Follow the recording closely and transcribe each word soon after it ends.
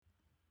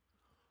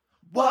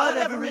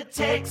Whatever it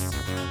takes,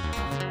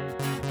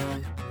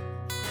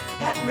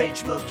 that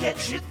Rach will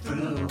get you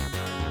through.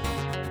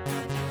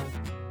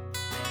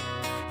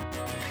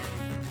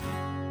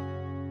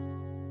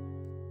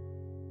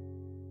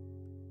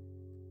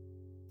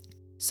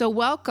 So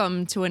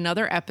welcome to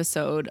another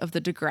episode of the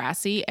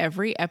Degrassi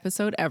Every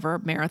Episode Ever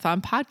Marathon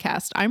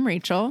Podcast. I'm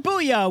Rachel.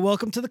 Booyah!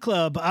 Welcome to the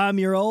club. I'm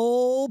your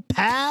old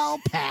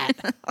pal,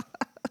 Pat.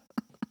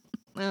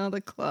 Oh,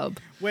 the club.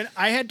 When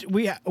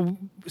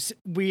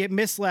we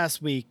missed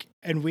last week,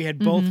 and we had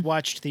both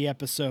watched the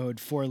episode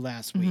for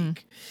last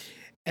week,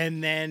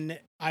 and then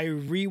I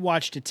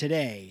rewatched it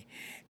today,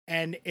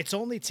 and it's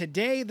only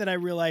today that I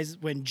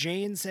realized when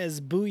Jane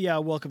says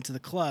 "Booyah! Welcome to the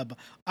club,"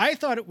 I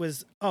thought it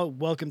was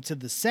welcome to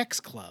the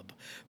sex club,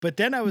 but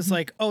then I was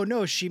like, oh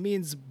no, she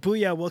means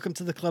 "Booyah! Welcome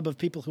to the club of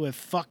people who have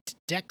fucked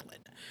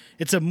Declan."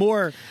 It's a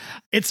more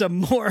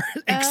exclusive.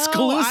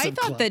 I thought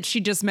club. that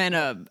she just meant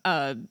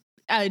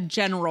a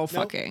general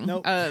fucking,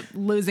 nope.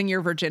 losing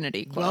your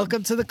virginity club.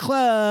 Welcome to the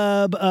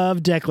club of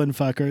Declan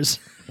fuckers.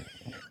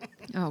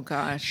 Oh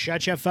gosh.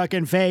 Shut your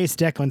fucking face,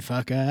 Declan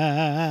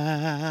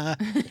fucker.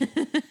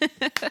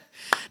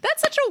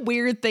 That's such a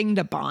weird thing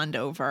to bond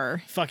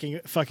over. fucking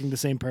the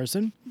same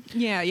person.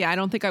 Yeah. I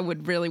don't think I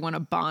would really want to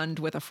bond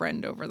with a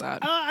friend over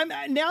that.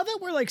 Now that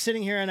we're like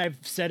sitting here and I've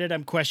said it,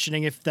 I'm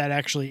questioning if that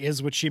actually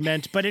is what she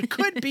meant, but it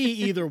could be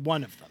either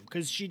one of them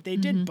because they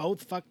did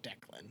both fuck Declan.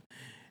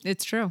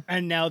 It's true.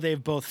 And now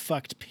they've both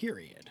fucked,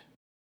 period.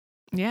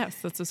 Yes,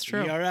 that's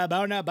true. You're a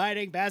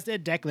bone-biting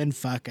bastard, Declan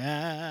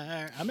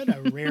fucker. I'm in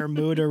a rare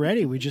mood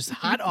already. We just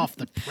hot off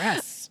the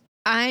press.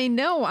 I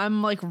know.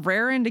 I'm like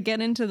raring to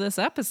get into this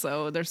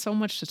episode. There's so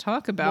much to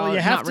talk about. Well, you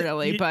have Not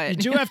really, but you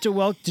do have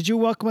to Did you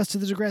welcome us to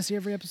the Degrassi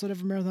Every Episode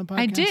of a Marathon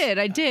Podcast?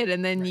 I did.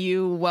 And then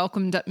you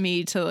welcomed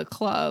me to the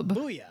club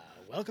Booyah.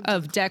 Welcome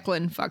of to the club.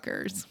 Declan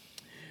fuckers.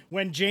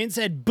 When Jane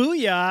said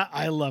booyah,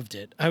 I loved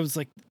it. I was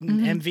like,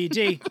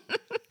 MVD.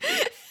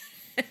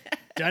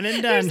 Done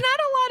and done. There's not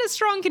a lot of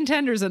strong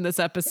contenders in this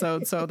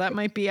episode, so that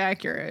might be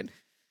accurate.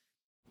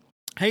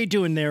 How you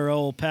doing there,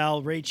 old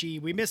pal, Rachie?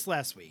 We missed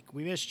last week.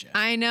 We missed you.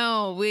 I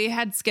know. We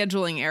had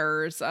scheduling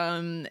errors.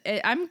 I'm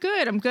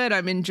good.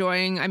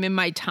 I'm in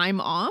my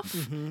time off.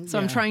 So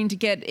I'm trying to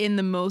get in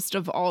the most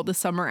of all the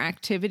summer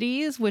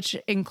activities, which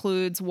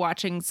includes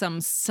watching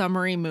some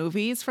summery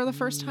movies for the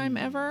first time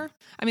ever.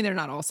 I mean, they're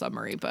not all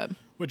summery, but...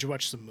 Would you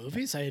watch some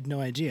movies? I had no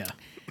idea.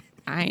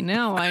 I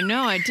know.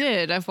 I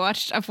did. I've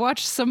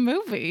watched some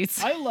movies.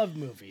 I love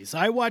movies.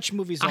 I watch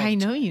movies all the I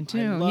know time. you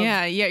do.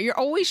 Yeah. You're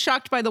always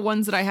shocked by the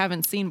ones that I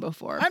haven't seen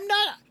before. I'm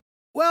not...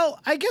 Well,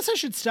 I guess I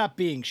should stop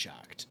being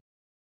shocked.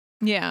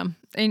 Yeah.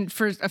 And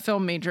for a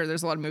film major,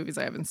 there's a lot of movies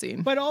I haven't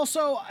seen. But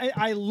also,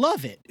 I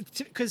love it.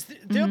 Because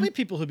there'll be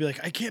people who'll be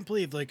like, I can't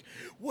believe, like,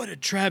 what a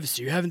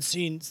travesty. You haven't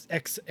seen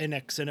an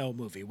X and O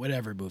movie,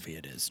 whatever movie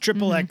it is.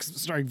 Triple X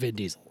starring Vin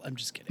Diesel. I'm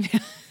just kidding.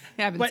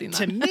 I haven't seen But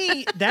that. to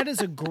me, that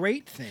is a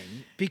great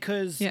thing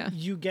because Yeah.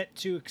 you get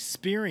to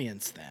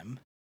experience them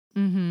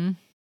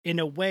in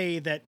a way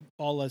that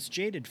all us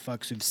jaded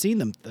fucks who've seen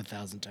them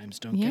 1,000 times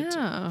don't get to.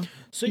 Yeah.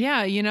 So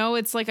Yeah,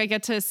 it's like I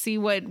get to see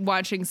what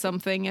watching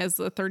something as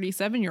a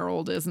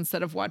 37-year-old is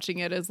instead of watching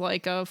it as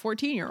like a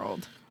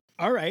 14-year-old.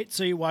 All right,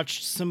 so you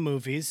watched some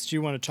movies. Do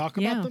you want to talk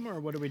about Yeah. them, or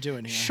what are we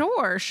doing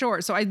here?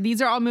 Sure. So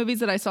these are all movies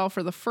that I saw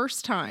for the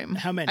first time.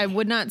 How many? I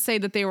would not say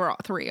that they were all,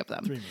 3 of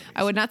them. 3 movies.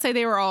 I would not say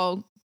they were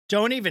all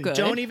Don't even Good.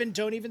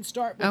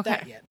 start with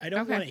that yet. I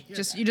don't want to hear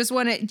that. You just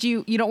want to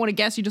you don't want to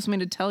guess, you just want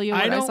me to tell you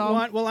what I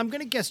saw? Well, I'm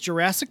going to guess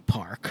Jurassic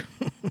Park.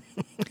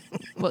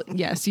 Well,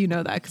 yes, you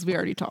know that because we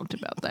already talked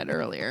about that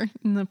earlier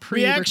in the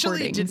We actually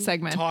pre-recording didn't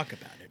segment. talk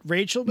about it.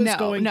 Rachel was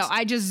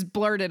I just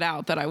blurted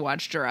out that I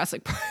watched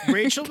Jurassic Park.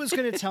 Rachel was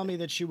going to tell me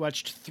that she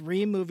watched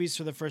 3 movies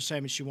for the first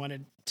time and she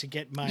wanted to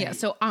get my Yeah,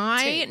 so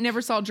I take.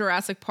 never saw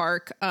Jurassic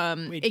Park.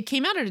 It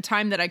came out at a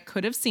time that I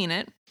could have seen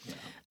it.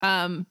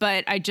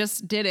 But I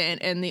just didn't.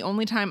 And the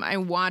only time I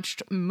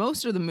watched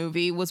most of the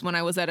movie was when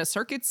I was at a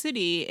Circuit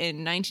City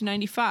in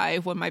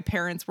 1995 when my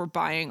parents were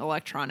buying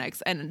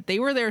electronics. And they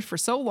were there for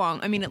so long.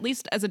 I mean, at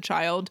least as a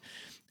child,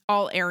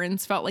 all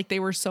errands felt like they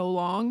were so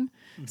long.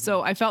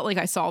 So I felt like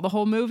I saw the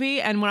whole movie.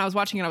 And when I was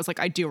watching it, I was like,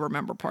 I do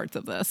remember parts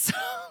of this.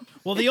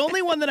 Well, the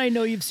only one that I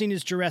know you've seen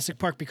is Jurassic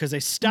Park because I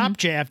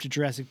stopped you after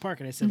Jurassic Park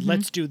and I said,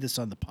 let's do this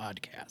on the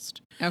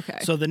podcast. Okay.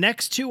 So the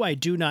next 2 I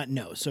do not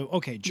know. So,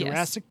 okay,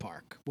 Jurassic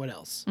Park. What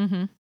else?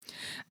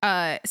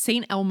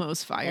 St.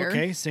 Elmo's Fire.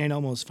 Okay, St.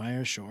 Elmo's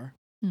Fire, sure.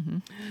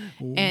 Ooh.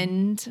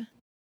 And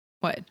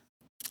what?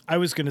 I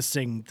was going to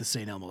sing the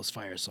St. Elmo's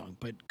Fire song,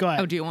 but go ahead.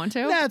 Oh, do you want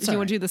to? That's do you all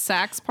want to right. do the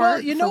sax part?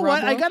 Well, you know for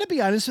what? Rob I Lowe? got to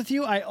be honest with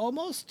you.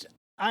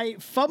 I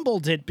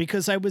fumbled it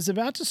because I was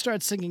about to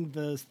start singing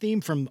the theme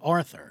from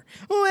Arthur.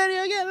 When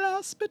you get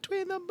lost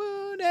between the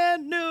moon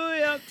and New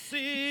York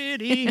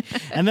City.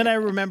 And then I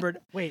remembered,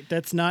 wait,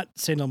 that's not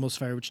St. Elmo's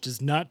Fire, which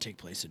does not take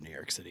place in New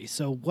York City.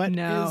 So what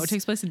No, is- it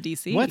takes place in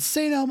D.C. What's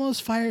St. Elmo's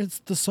Fire? It's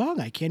the song.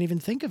 I can't even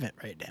think of it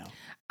right now.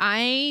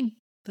 I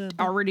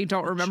already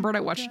don't remember it. I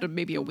watched it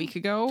maybe a week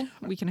and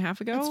a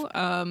half ago.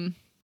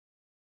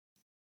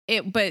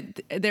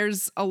 But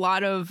there's a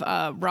lot of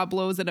Rob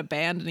Lowe's in a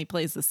band and he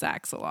plays the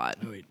sax a lot.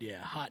 Oh, yeah,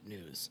 hot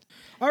news.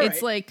 All right.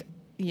 It's like,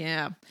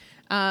 yeah.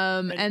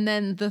 And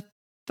then the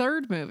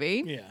third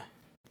movie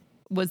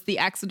was The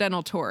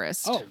Accidental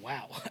Tourist. Oh,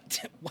 wow.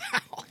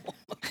 Wow.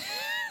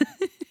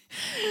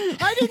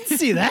 I didn't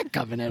see that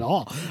coming at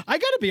all. I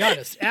got to be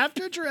honest.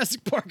 After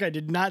Jurassic Park, I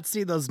did not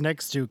see those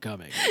next two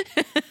coming.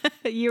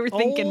 You were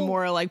thinking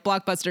more like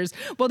blockbusters.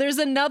 Well, there's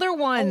another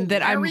one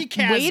that I'm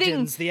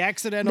waiting. The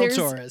Accidental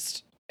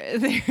Tourist.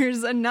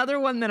 There's another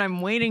one that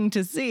I'm waiting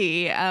to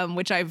see,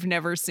 which I've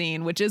never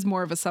seen, which is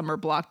more of a summer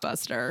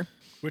blockbuster.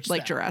 Which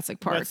like Jurassic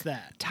Park. What's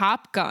that?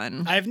 Top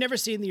Gun. I've never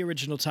seen the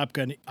original Top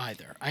Gun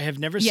either. I have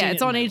never seen it. Yeah,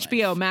 it's on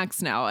HBO life.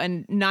 Max now,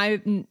 and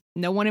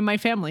no one in my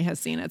family has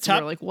seen it. So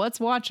we're like, let's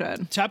watch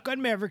it. Top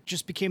Gun Maverick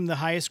just became the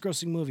highest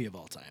grossing movie of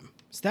all time.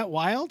 Is that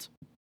wild?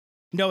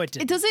 No, it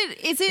didn't.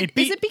 Is it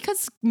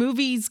because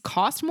movies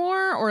cost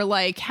more, or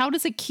like how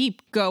does it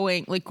keep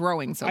going, like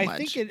growing so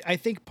much? I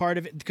think part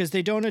of it, because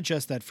they don't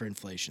adjust that for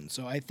inflation.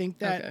 So I think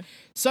that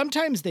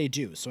sometimes they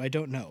do. So I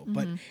don't know,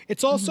 but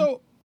it's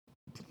also.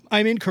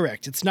 I'm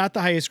incorrect. It's not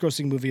the highest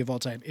grossing movie of all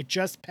time. It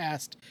just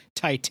passed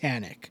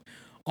Titanic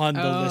on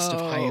the list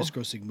of highest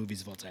grossing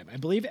movies of all time. I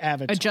believe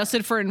Avatar.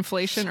 Adjusted for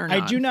inflation or not?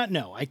 I do not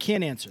know. I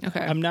can't answer that.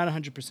 Okay. I'm not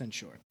 100%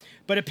 sure.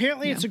 But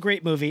apparently it's a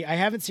great movie. I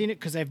haven't seen it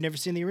because I've never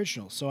seen the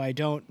original, so I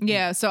don't.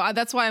 Yeah, so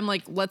that's why I'm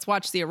like, let's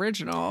watch the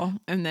original,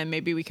 and then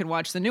maybe we can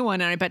watch the new one.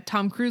 And I bet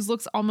Tom Cruise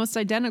looks almost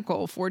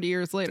identical 40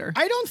 years later.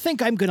 I don't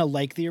think I'm going to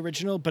like the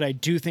original, but I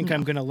do think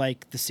I'm going to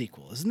like the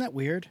sequel. Isn't that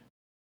weird?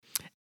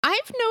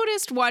 I've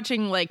noticed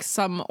watching like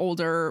some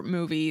older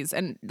movies,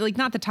 and like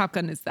not that Top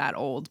Gun is that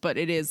old, but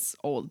it is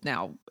old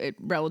now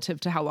relative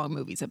to how long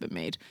movies have been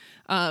made.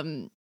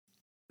 Some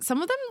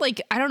of them,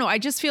 like, I don't know, I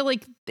just feel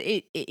like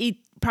it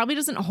probably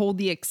doesn't hold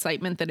the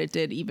excitement that it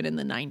did even in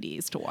the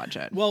 90s to watch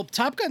it. Well,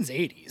 Top Gun's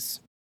 80s.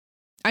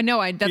 I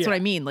know, that's what I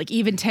mean. Like,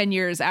 even 10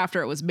 years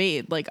after it was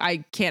made, like,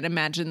 I can't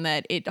imagine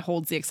that it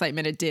holds the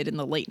excitement it did in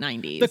the late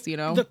 90s, you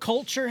know? The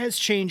culture has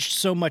changed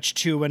so much,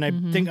 too, and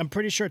I'm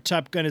pretty sure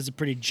Top Gun is a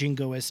pretty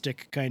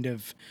jingoistic kind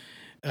of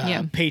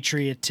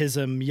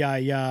patriotism,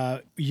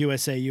 USA,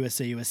 USA,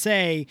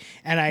 USA.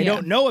 And I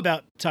don't know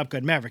about Top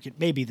Gun Maverick. It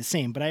may be the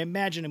same, but I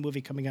imagine a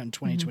movie coming out in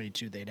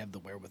 2022, they'd have the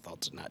wherewithal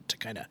to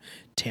kind of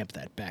tamp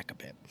that back a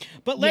bit.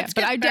 But let's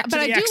get back to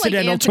the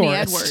Accidental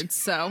Tourist. Edwards,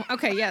 so,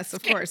 okay, yes,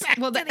 of course.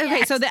 Well,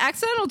 so The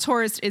Accidental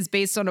Tourist is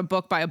based on a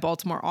book by a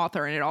Baltimore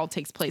author, and it all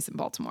takes place in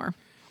Baltimore.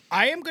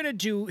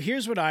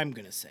 Here's what I'm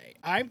going to say.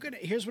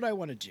 Here's what I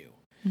want to do.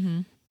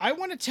 Mm-hmm. I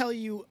want to tell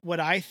you what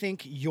I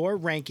think your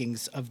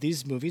rankings of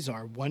these movies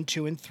are, 1,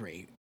 2, and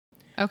 3.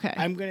 Okay.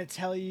 I'm going to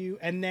tell you,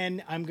 and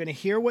then I'm going to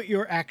hear what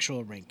your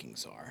actual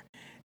rankings are.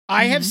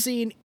 I have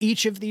seen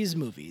each of these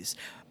movies.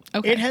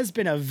 Okay. It has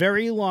been a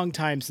very long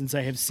time since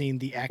I have seen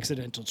The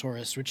Accidental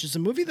Tourist, which is a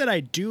movie that I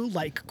do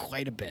like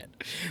quite a bit,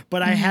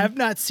 but I have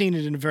not seen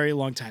it in a very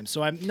long time.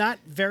 So I'm not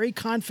very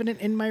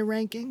confident in my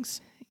rankings.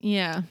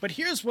 Yeah. But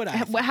here's what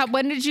I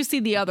when did you see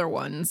the other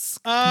ones?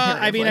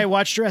 I mean, I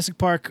watched Jurassic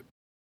Park.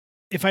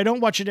 If I don't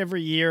watch it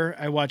every year,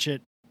 I watch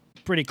it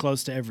pretty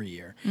close to every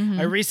year.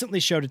 I recently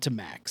showed it to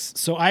Max,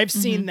 so I've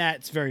seen that.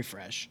 It's very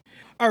fresh.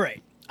 All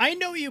right. I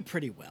know you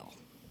pretty well.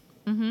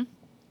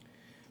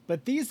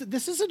 But this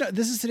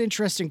is an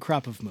interesting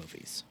crop of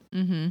movies.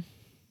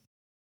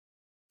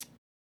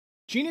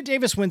 Gina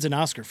Davis wins an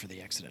Oscar for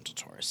The Accidental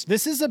Tourist.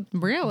 This is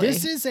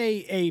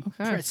a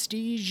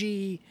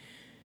prestige-y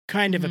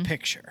kind of a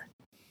picture.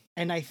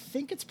 And I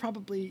think it's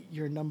probably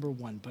your number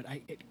 1, but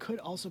it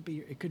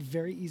could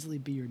very easily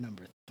be your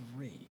number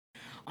 3.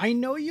 I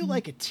know you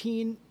like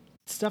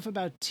stuff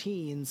about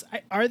teens.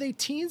 Are they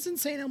teens in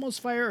St. Elmo's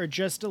Fire or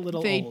just a little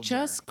older? They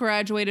just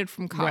graduated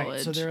from college. Right,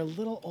 so they're a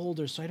little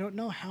older, so I don't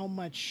know how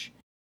much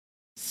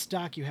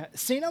stock you have.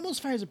 St. Elmo's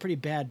Fire is a pretty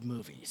bad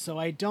movie, so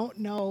I don't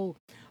know.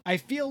 I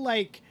feel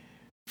like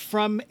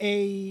from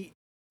the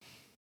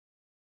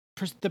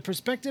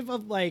perspective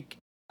of like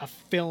a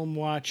film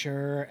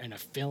watcher and a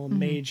film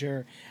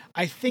major,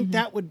 I think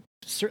that would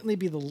certainly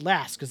be the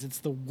last because it's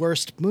the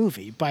worst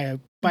movie by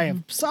a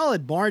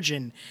solid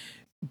margin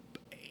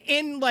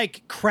in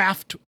like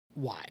craft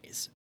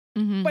wise.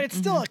 But it's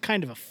still a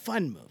kind of a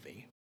fun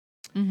movie.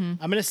 I'm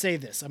going to say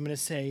this. I'm going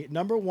to say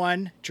number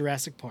 1,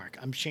 Jurassic Park.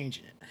 I'm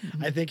changing it.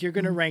 I think you're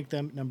going to rank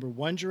them number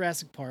 1,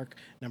 Jurassic Park,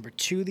 number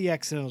 2, The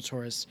Accidental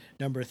Tourist,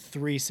 number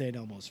 3, St.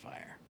 Elmo's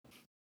Fire.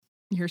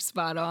 You're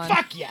spot on.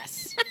 Fuck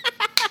yes.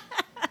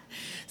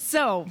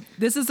 So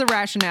this is the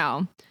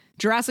rationale.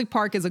 Jurassic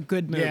Park is a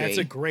good movie. Yeah, it's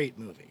a great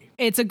movie.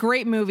 It's a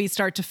great movie,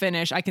 start to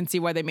finish. I can see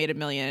why they made a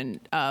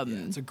million.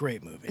 It's a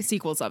great movie.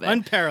 Sequels of it,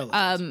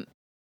 unparalleled.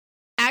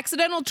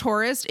 Accidental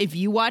Tourist. If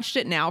you watched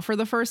it now for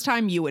the first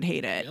time, you would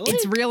hate it. Really?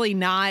 It's really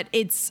not.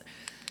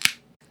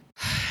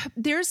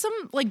 There's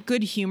some like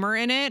good humor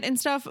in it and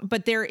stuff,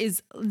 but there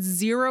is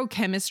zero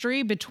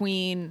chemistry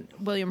between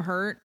William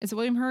Hurt. Is it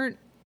William Hurt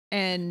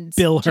and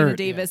Bill Gina Hurt,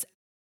 Davis?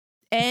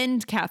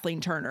 And Kathleen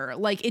Turner.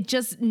 Like, it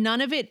just,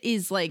 none of it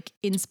is like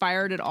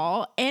inspired at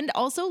all. And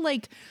also,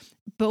 like,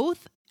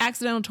 both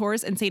Accidental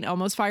Tourist and St.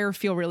 Elmo's Fire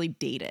feel really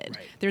dated.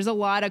 Right. There's a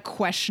lot of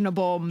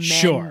questionable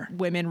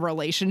men-women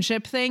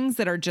relationship things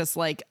that are just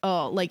like,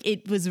 oh, like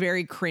it was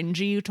very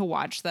cringy to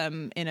watch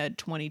them in a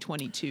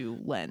 2022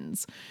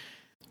 lens.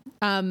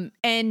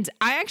 And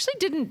I actually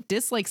didn't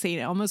dislike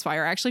St. Elmo's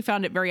Fire. I actually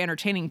found it very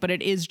entertaining, but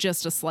it is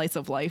just a slice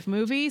of life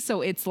movie.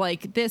 So it's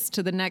like this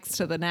to the next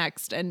to the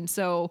next. And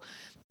so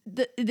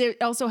there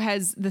also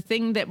has the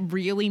thing that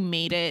really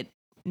made it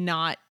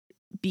not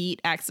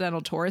beat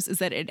Accidental Tourist is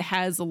that it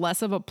has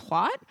less of a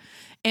plot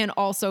and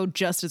also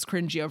just as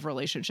cringy of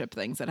relationship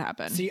things that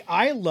happen. See,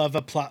 I love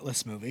a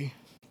plotless movie.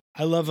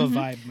 I love a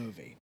vibe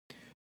movie.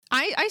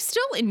 I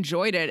still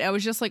enjoyed it. I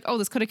was just like, oh,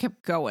 this could have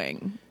kept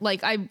going.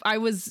 Like I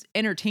was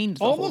entertained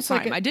the Almost whole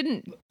like time. I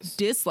didn't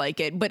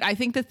dislike it, but I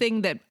think the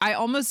thing that I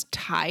almost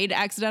tied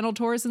Accidental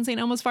Tourist and St.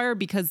 Elmo's Fire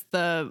because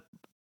the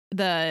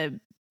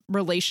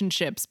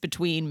relationships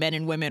between men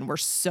and women were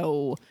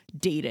so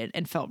dated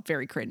and felt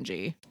very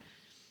cringy.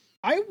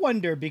 I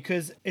wonder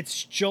because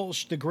it's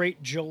the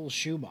great Joel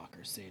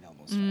Schumacher, St.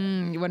 Elmo's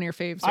Fire. One of your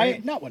faves,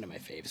 right? Not one of my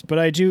faves, but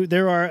I do.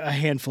 There are a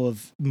handful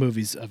of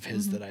movies of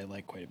his that I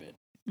like quite a bit.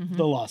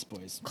 The Lost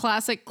Boys.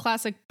 Classic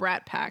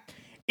Brat Pack.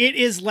 It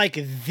is like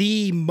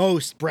the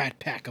most Brat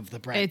Pack of the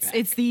Brat Pack.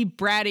 It's the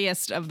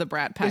brattiest of the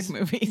Brat Pack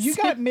movies. You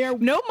got Mayor...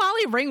 No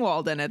Molly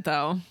Ringwald in it,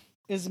 though.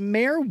 Is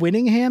Mayor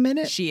Winningham in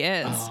it? She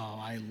is. Oh,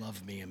 I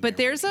love me a Mayor But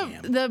there's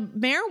Winningham. the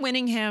Mayor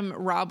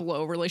Winningham-Rob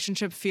Lowe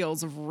relationship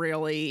feels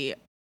really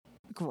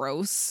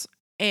gross,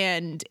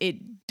 and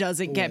it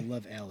doesn't I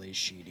love Ali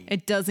Sheedy.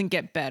 It doesn't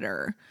get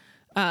better.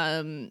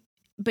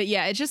 But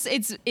yeah,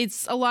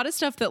 it's a lot of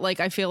stuff that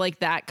like I feel like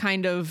that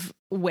kind of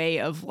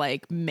way of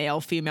like male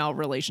female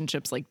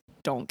relationships like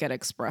don't get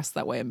expressed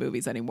that way in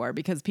movies anymore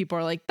because people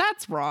are like,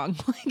 that's wrong.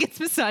 Like it's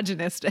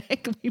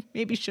misogynistic. We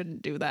maybe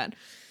shouldn't do that.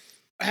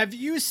 Have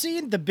you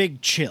seen The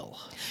Big Chill?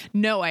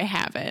 No, I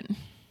haven't.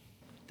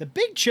 The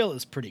Big Chill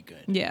is pretty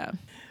good. Yeah.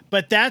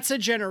 But that's a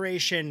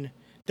generation.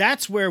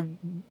 That's where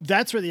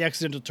the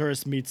Accidental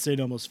Tourist meets St.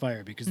 Elmo's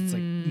Fire because it's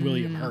like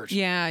William Hurt.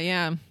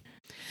 Yeah.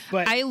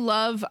 But I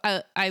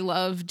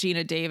love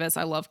Gina Davis.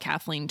 I love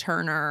Kathleen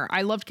Turner.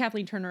 I loved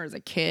Kathleen Turner as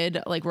a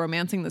kid. Like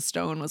Romancing the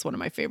Stone was one of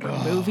my favorite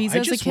movies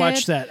as a kid. I just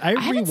watched that. I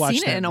haven't rewatched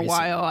seen that it in a recently.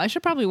 while. I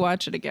should probably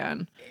watch it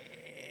again.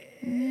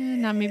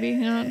 Not maybe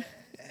not.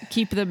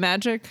 Keep the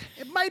magic.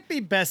 It might be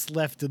best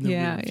left in the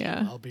room.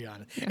 Yeah. I'll be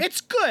honest. Yeah. It's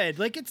good.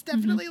 Like it's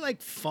definitely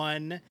like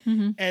fun,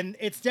 and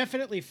it's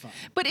definitely fun.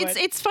 But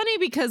it's funny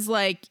because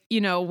like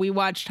we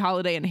watched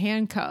Holiday in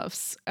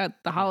Handcuffs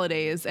at the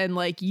holidays, and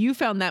like you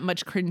found that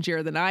much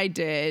cringier than I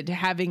did.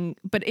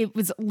 But it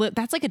was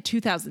that's like a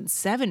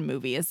 2007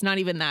 movie. It's not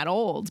even that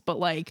old, but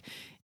like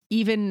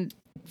even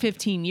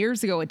 15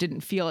 years ago, it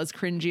didn't feel as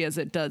cringy as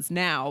it does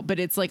now. But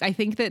it's like I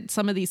think that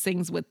some of these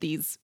things with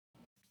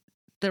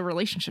the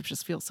relationships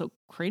just feel so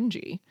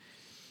cringy.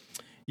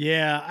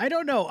 Yeah, I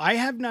don't know. I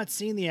have not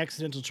seen The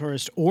Accidental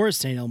Tourist or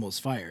St. Elmo's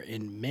Fire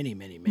in many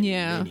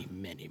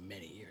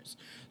years.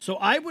 So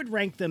I would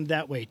rank them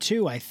that way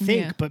too, I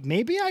think. Yeah. But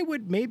maybe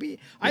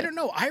I don't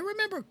know. I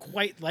remember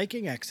quite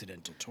liking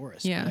Accidental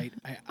Tourist. Yeah.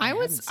 But I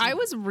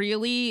was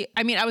really,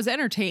 I was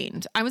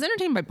entertained. I was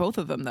entertained by both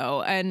of them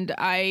though. And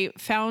I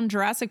found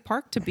Jurassic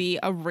Park to be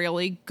a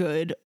really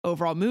good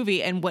overall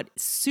movie. And what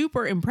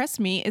super impressed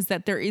me is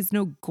that there is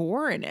no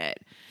gore in it.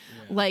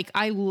 Yeah. Like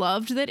I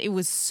loved that it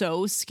was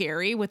so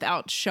scary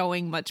without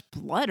showing much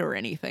blood or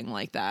anything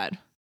like that.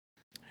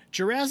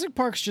 Jurassic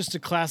Park's just a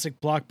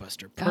classic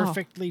blockbuster.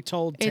 Perfectly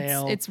told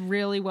tale. It's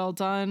really well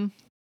done.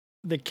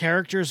 The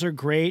characters are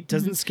great.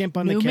 Doesn't skimp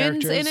on Newman's the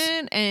characters. in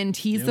it, and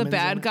he's the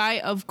bad guy.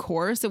 Of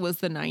course, it was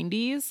the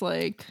 90s.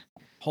 Like,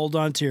 Hold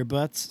On to Your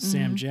Butts,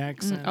 Sam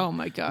Jackson. Oh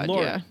my God,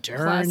 Laura Dern.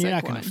 Classic You're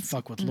not going to ones.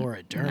 fuck with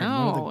Laura Dern.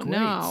 No, One of the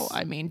no. greats.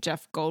 I mean,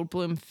 Jeff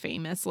Goldblum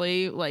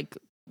famously like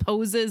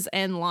poses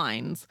and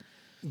lines.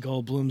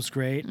 Goldblum's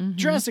great.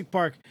 Jurassic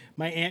Park,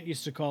 my aunt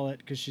used to call it,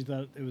 because she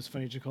thought it was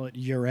funny to call it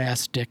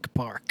Jurassic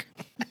Park.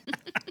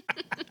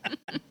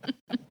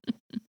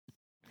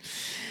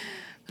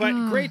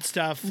 But great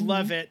stuff.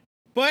 Love it.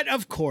 But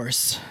of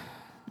course,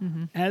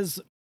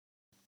 as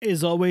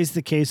is always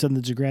the case on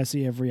the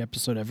Degrassi Every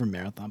Episode Ever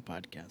Marathon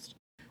podcast,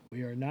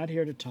 we are not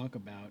here to talk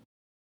about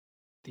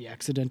The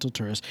Accidental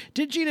Tourist.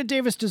 Did Gina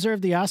Davis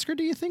deserve the Oscar,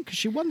 do you think? Because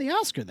she won the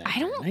Oscar that I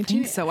year. don't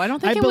think so. I don't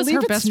think it was believe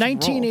her it's best role.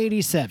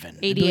 1987.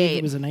 88. I believe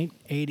it was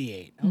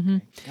 88.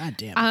 Okay. God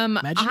damn.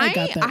 Imagine I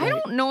got that I right.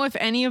 don't know if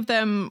any of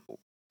them.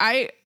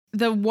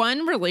 The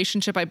one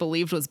relationship I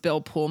believed was Bill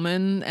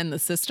Pullman and the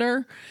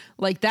sister.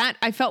 Like that,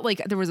 I felt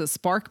like there was a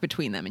spark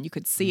between them and you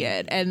could see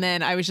it. And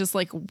then I was just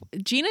like,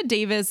 Gina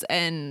Davis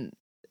and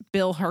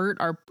Bill Hurt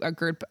are a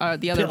good,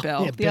 the other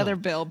Bill. Yeah, the other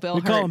Bill we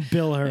Hurt. call him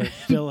Bill Hurt.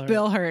 Bill Hurt.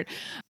 Bill Hurt.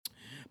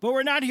 But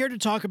we're not here to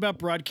talk about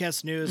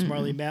broadcast news.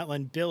 Marley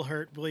Matlin, Bill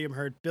Hurt, William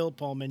Hurt, Bill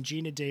Pullman,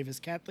 Gina Davis,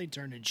 Kathleen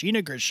Turner,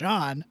 Gina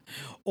Gershon,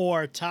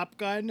 or Top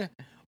Gun,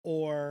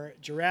 or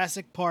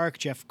Jurassic Park,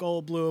 Jeff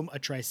Goldblum, a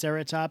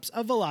Triceratops,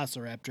 a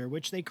Velociraptor,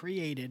 which they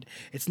created.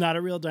 It's not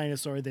a real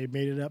dinosaur. They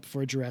made it up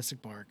for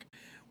Jurassic Park.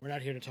 We're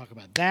not here to talk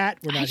about that.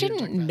 We're not I here to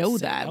talk didn't about know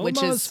St. that, which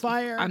Elmo's is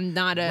fire. I'm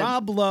not a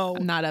Rob Lowe.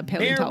 I'm not a Mare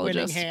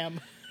paleontologist. Winningham.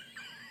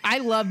 I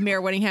love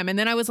Mare Winningham. And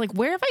then I was like,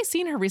 where have I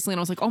seen her recently? And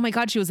I was like, oh my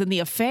God, she was in The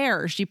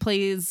Affair. She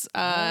plays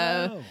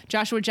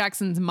Joshua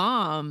Jackson's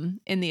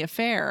mom in The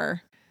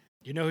Affair.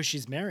 You know who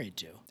she's married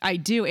to? I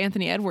do.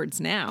 Anthony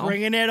Edwards now.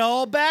 Bringing it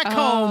all back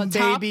home,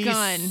 Top baby.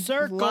 Gun.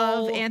 Circle.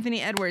 Love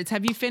Anthony Edwards.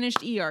 Have you finished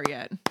ER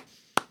yet?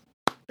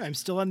 I'm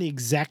still on the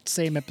exact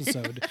same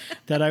episode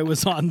that I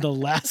was on the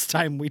last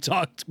time we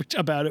talked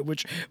about it,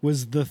 which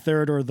was the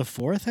 3rd or the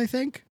 4th, I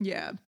think.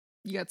 Yeah.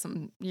 You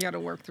got to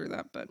work through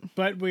that,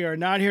 But we are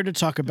not here to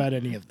talk about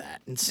any of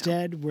that.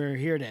 Instead, we're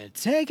here to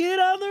take it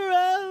on the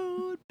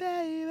road,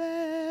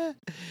 baby.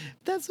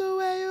 That's the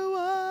way you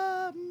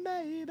are,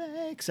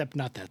 baby. Except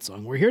not that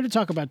song. We're here to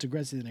talk about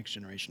Degrassi: The Next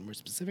Generation. More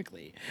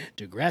specifically,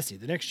 Degrassi: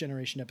 The Next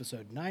Generation,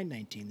 episode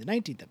 919, the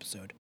 19th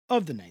episode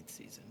of the 9th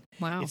season.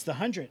 Wow. It's the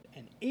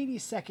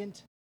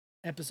 182nd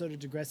episode of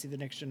Degrassi: The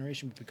Next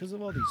Generation, but because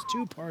of all these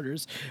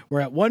two-parters,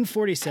 we're at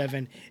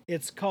 147.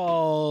 It's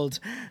called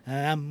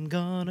I'm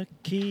Gonna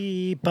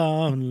Keep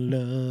On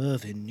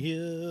Loving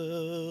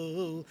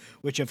You,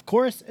 which of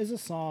course is a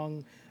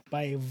song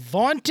by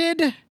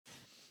vaunted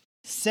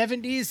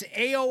 70s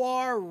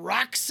AOR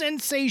rock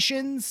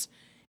sensations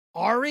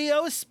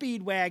REO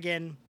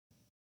Speedwagon.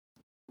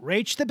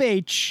 Rach the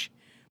Beach.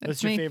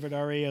 What's your favorite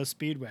REO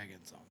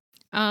Speedwagon song?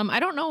 I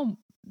don't know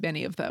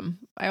many of them.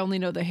 I only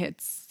know the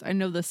hits. I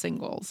know the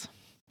singles.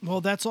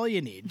 Well, that's all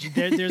you need.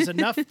 There's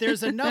enough.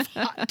 There's enough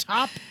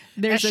top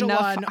There's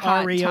echelon enough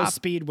hot REO top,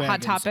 Speedwagon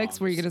hot topics.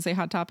 songs. Were you going to say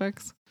hot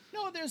topics?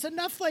 No, there's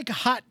enough like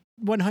hot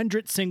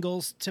 100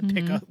 singles to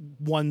pick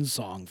one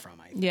song from.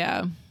 I think.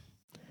 Yeah.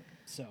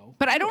 So,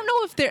 But I don't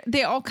know if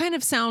they all kind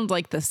of sound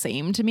like the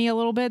same to me a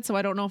little bit. So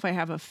I don't know if I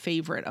have a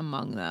favorite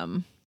among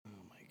them. oh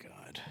my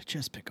God,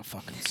 just pick a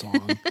fucking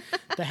song.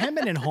 The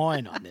hemming and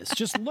hawing on this.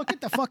 Just look at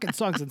the fucking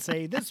songs and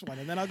say this one,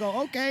 and then I'll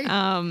go okay.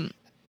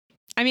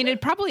 I mean,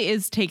 it probably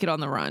is Take It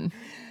on the Run.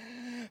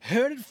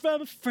 Heard it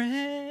from a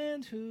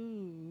friend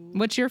who.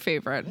 What's your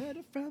favorite? Heard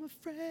it from a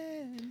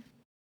friend.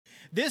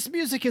 This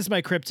music is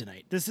my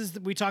kryptonite. This is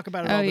we talk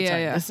about it all the time.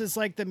 Yeah. This is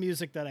like the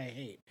music that I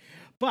hate.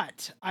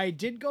 But I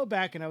did go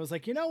back and I was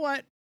like, you know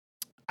what?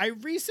 I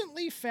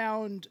recently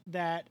found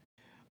that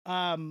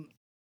I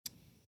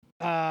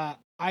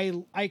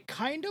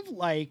kind of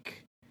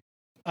like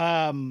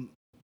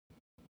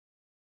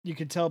you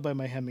can tell by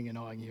my hemming and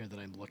hawing here that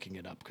I'm looking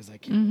it up because I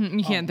can't.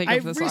 You can't think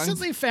of the I songs.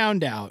 recently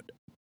found out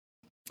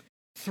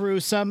through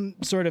some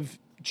sort of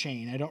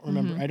chain. I don't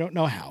remember. I don't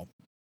know how.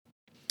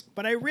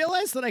 But I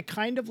realized that I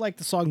kind of like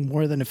the song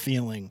More Than a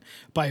Feeling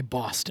by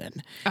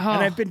Boston. And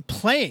I've been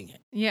playing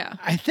it. Yeah.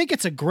 I think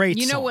it's a great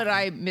song. You know what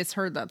I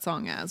misheard that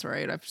song as,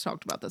 right? I've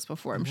talked about this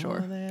before, I'm sure.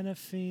 More than a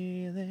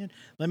feeling.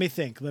 Let me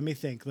think.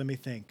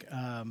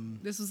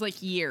 This was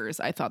like years.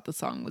 I thought the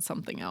song was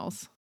something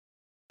else.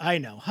 I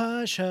know.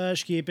 Hush,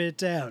 hush, keep it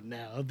down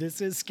now.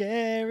 This is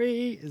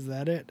scary. Is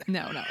that it?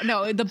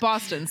 No, the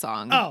Boston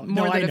song. Oh,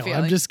 More no, Than I a know.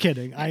 Feeling. I'm just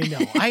kidding.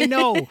 I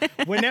know.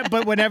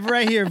 But whenever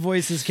I hear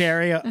voices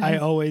carry, I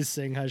always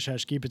sing Hush,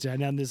 hush, keep it down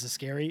now. This is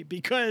scary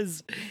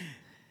because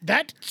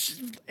that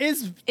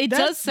is. It that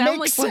does sound like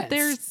makes what sense.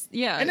 there's.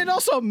 Yeah. And it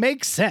also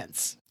makes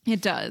sense.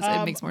 It does.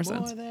 It makes more More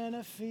sense. than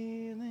a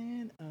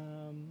feeling.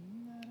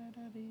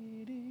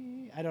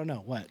 I don't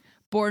know what.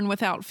 Born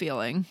Without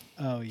Feeling.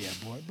 Oh yeah,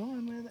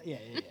 born with yeah.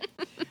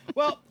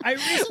 Well, I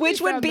recently Which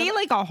would found be that-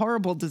 like a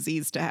horrible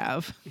disease to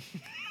have.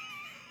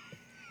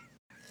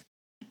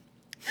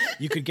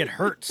 you could get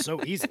hurt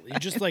so easily. You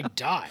just like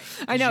die.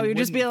 I know. You You'd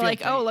just be wouldn't like,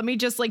 feel oh, pain. let me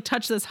just like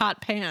touch this hot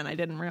pan. I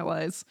didn't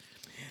realize.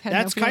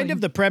 That's kind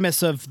of the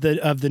premise of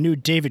the new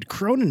David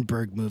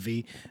Cronenberg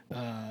movie,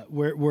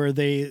 where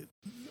they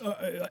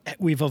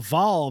we've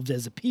evolved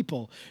as a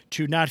people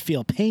to not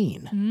feel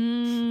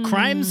pain.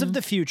 Crimes of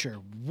the Future.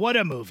 What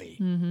a movie!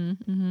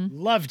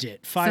 Loved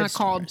it. 5 It's not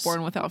called stars.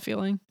 Born Without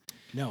Feeling.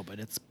 No, but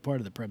it's part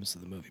of the premise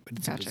of the movie. But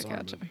it's a bizarre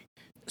Gotcha. movie.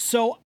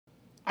 So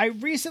I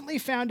recently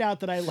found out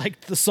that I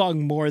liked the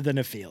song More Than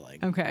a Feeling.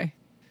 Okay.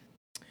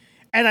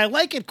 And I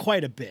like it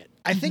quite a bit.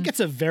 I think it's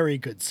a very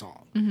good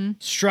song.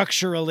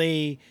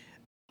 Structurally.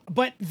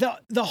 But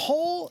the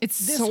whole It's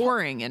this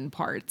soaring in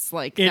parts.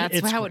 Like It- that's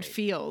it's how great. it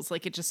feels.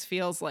 Like it just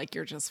feels like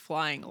you're just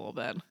flying a little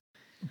bit.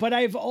 But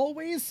I've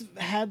always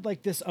had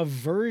like this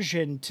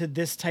aversion to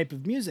this type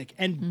of music.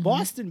 And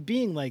Boston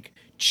being like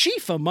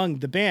chief among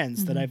the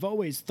bands that I've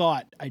always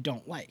thought I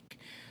don't like.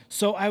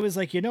 So I was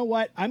like, you know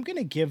what? I'm going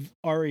to give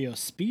REO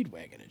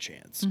Speedwagon a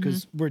chance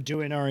because we're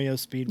doing REO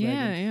Speedwagon.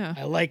 Yeah.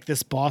 I like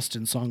this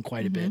Boston song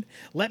quite a bit.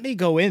 Let me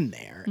go in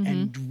there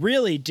and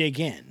really dig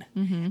in.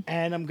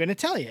 And I'm going to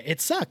tell you,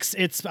 it sucks.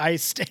 It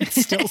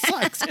still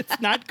sucks.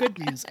 It's not good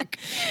music.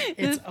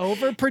 It's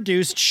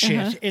overproduced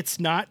shit. It's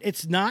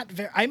not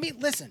very, I mean,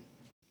 listen,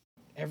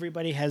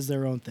 everybody has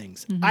their own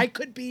things. I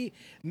could be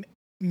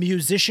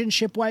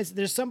musicianship wise.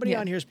 There's somebody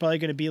on here who's probably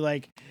going to be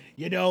like,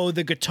 you know,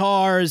 the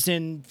guitars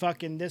in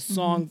fucking this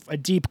song, a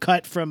deep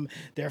cut from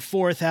their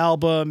 4th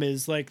album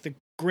is like the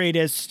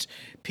greatest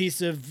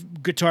piece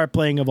of guitar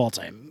playing of all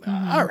time.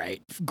 All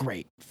right,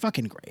 great,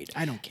 fucking great.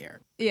 I don't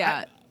care.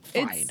 Yeah.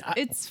 Fine.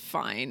 It's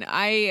fine.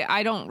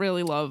 I don't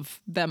really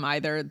love them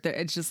either.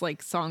 It's just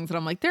like songs that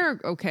I'm like, they're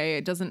okay.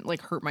 It doesn't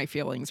like hurt my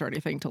feelings or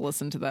anything to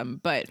listen to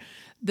them. But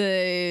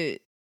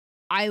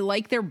I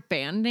like their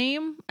band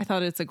name. I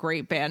thought it's a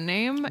great band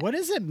name. What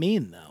does it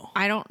mean though?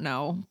 I don't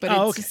know, but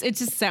it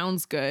just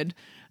sounds good.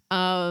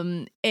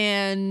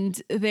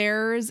 And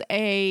there's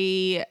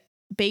a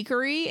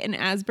bakery in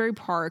Asbury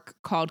Park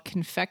called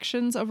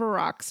Confections of a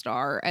Rock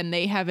Star, and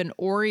they have an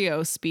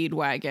Oreo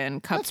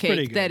Speedwagon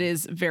cupcake that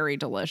is very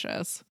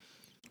delicious.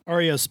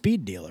 Oreo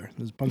Speed Dealer.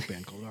 There's a punk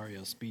band called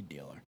Oreo Speed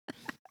Dealer,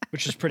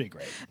 which is pretty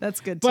great.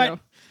 That's good too.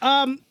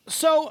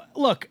 So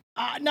look,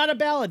 not a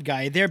ballad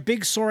guy. They're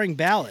big soaring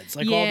ballads,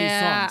 like all these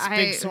songs.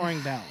 Big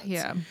soaring ballads.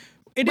 Yeah.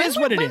 It is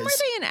what it is. When were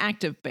they an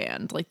active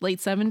band? Like late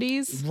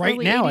 70s? Right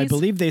now, 80s? I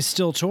believe they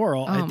still tour.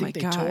 I think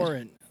they God. tour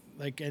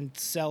and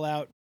sell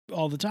out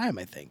all the time,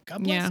 I think.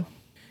 God bless them.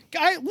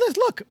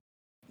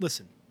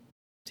 Listen.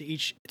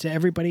 To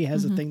everybody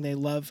has a thing they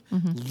love.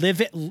 Live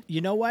it.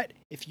 You know what?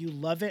 If you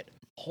love it,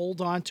 hold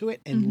on to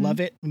it and love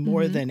it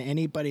more than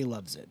anybody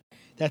loves it.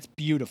 That's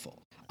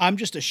beautiful. I'm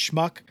just a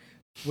schmuck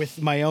with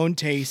my own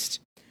taste,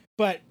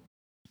 but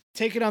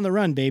take it on the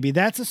run, baby.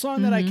 That's a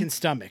song that I can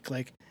stomach.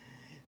 Like,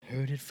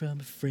 heard it from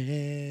a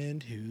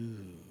friend who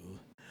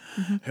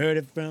heard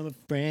it from a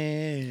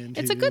friend.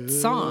 It's a good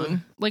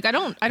song. Like I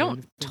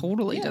don't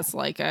totally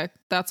dislike it.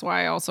 That's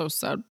why I also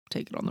said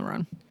take it on the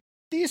run.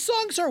 These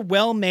songs are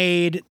well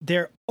made.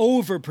 They're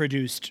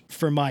overproduced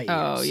for my ears.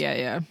 Oh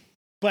yeah.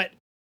 But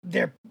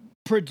they're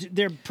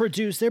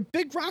produced. They're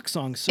big rock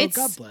songs. So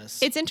God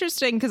bless. It's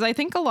interesting because I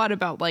think a lot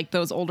about like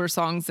those older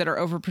songs that are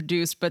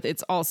overproduced, but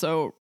it's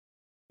also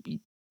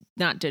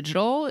not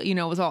digital, you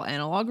know, it was all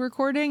analog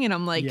recording. And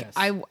I'm like, yes.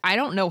 I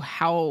don't know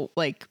how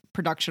like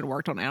production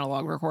worked on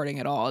analog recording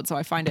at all. And so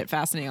I find it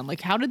fascinating. I'm like,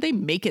 how did they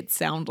make it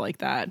sound like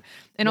that?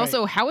 And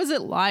also, how is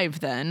it live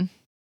then?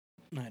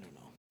 I don't know.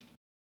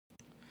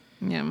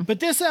 Yeah.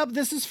 But this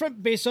is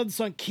based on the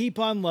song Keep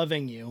On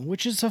Loving You,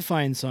 which is a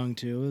fine song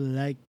too.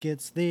 Like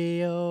it's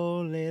the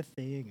only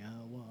thing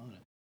I want to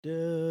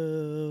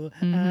do.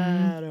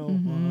 I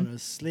don't want to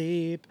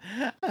sleep.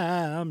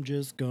 I'm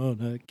just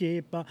gonna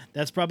keep on.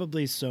 That's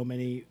probably so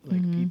many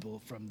like people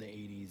from the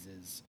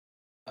 80s'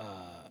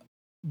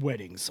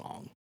 wedding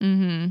song.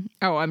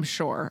 Oh, I'm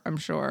sure.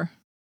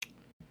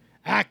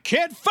 I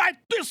can't fight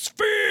this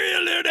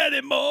feeling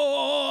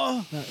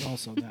anymore.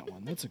 That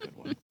one. That's a good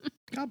one.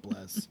 God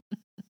bless.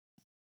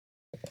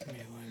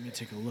 Let me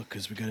take a look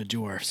because we got to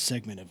do our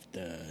segment of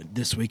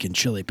This Week in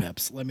Chili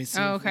Peps. Let me see.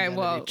 Okay,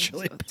 well,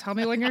 tell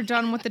me when you're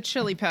done with the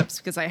Chili Peps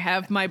because I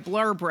have my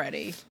blurb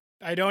ready.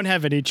 I don't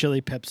have any Chili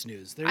Peps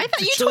news. I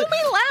thought you told me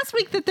last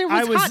week that there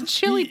was hot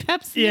Chili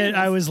Peps news. Yeah,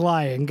 I was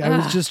lying. I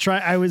was just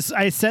trying.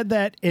 I said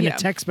that in a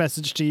text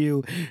message to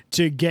you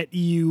to get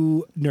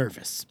you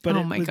nervous. But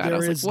oh my God, I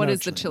was like, what is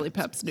the Chili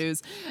Peps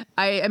news?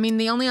 I mean,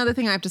 the only other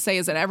thing I have to say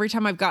is that every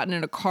time I've gotten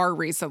in a car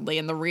recently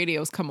and the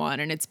radios come on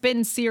and it's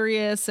been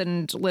Sirius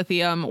and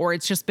Lithium or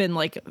it's just been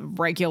like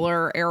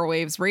regular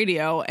airwaves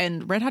radio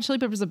and Red Hot Chili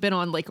Peppers have been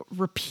on like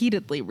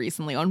repeatedly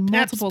recently on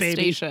multiple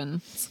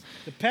stations.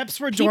 The Peps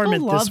were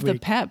dormant this week.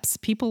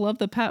 People love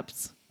the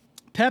Peps.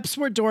 Peps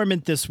were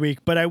dormant this week,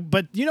 but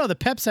you know the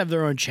Peps have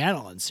their own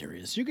channel on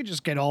Sirius. You could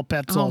just get all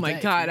Peps all day. Oh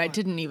my God, I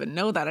didn't even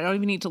know that. I don't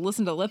even need to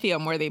listen to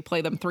Lithium where they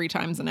play them 3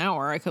 times an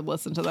hour. I could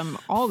listen to them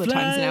all the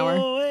times an hour.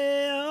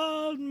 Away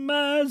on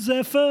my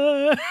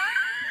Zephyr.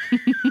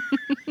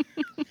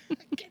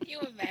 Can you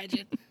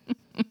imagine?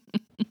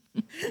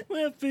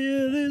 We'll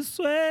feel this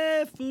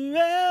way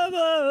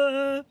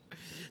forever.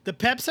 The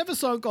Peps have a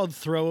song called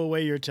Throw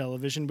Away Your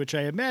Television, which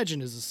I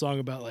imagine is a song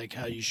about like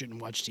how you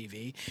shouldn't watch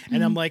TV.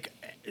 And I'm like,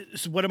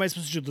 so what am I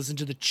supposed to do? Listen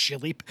to the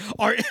Chili?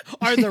 Are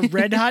the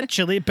Red Hot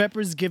Chili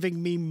Peppers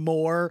giving me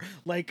more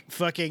like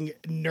fucking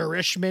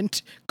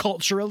nourishment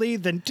culturally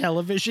than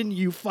television,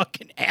 you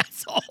fucking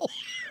asshole?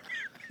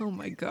 Oh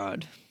my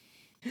God.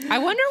 I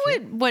wonder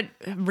what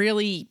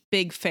really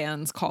big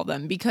fans call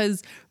them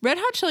because Red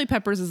Hot Chili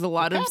Peppers is a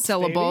lot of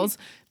syllables.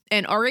 Baby.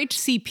 And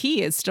RHCP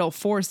is still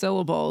 4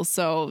 syllables,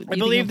 so I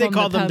believe they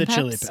call them the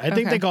Chili Peppers. I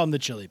think they call them the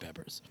Chili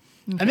Peppers.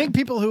 Okay. I think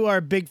people who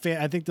are big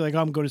fan, I think they're like,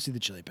 I'm going to see the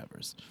Chili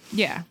Peppers.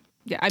 Yeah.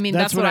 I mean,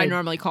 that's what I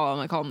normally call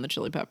them. I call them the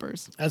Chili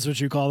Peppers. That's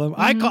what you call them.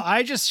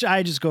 I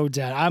just go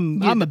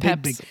down. I'm a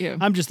big. Yeah.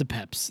 I'm just the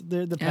Peps.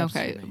 They're the Peps.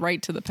 Okay, right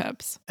to the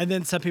Peps. And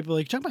then some people are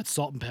like, talk about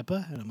Salt and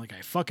Pepper, and I'm like,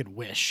 I fucking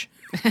wish.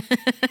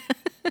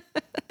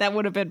 That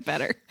would have been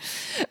better.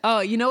 Oh,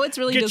 you know what's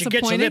really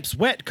disappointing? Get your lips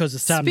wet because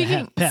it's time to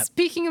have pep.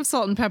 Speaking of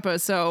Salt and Pepper,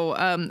 so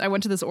I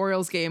went to this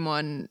Orioles game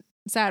on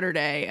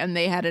Saturday and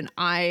they had an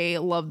I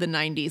Love the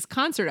 90s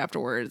concert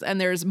afterwards. And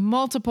there's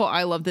multiple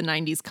I Love the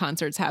 90s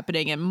concerts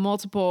happening in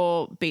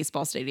multiple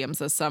baseball stadiums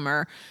this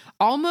summer.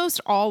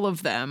 Almost all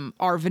of them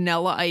are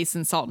Vanilla Ice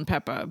and Salt and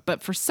Pepper.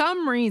 But for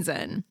some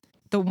reason,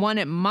 the one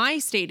at my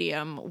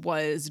stadium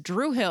was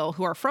Drew Hill,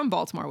 who are from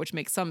Baltimore, which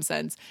makes some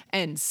sense,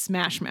 and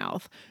Smash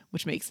Mouth,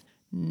 which makes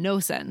no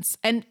sense.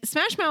 And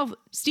Smash Mouth,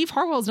 Steve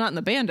Harwell's not in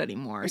the band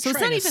anymore, so it's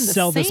Trying not to even the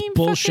sell same this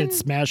bullshit fucking,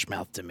 Smash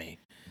Mouth to me.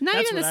 not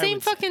That's even the what I same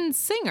would say. fucking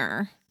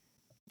singer.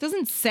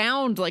 Doesn't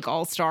sound like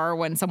All Star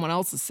when someone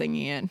else is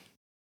singing it,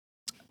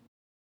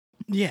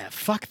 Yeah,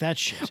 fuck that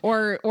shit.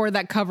 or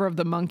that cover of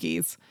the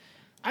Monkees.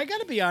 I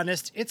gotta be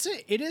honest.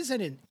 It is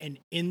an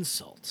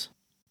insult.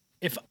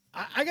 If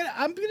I'm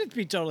gonna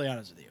be totally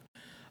honest with you.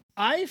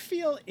 I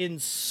feel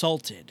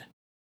insulted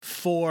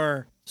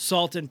for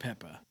Salt and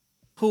Pepper,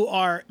 who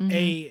are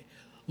a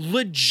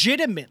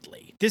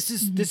legitimately. This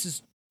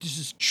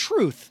is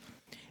truth.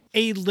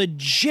 A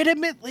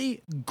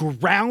legitimately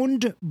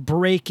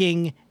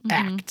groundbreaking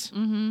act.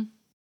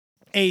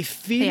 A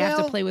female. They have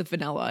to play with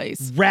Vanilla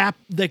Ice. Rap,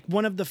 like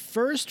one of the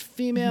first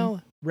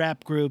female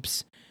rap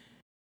groups.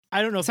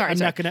 I don't know if I'm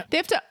not gonna. They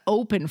have to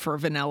open for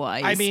Vanilla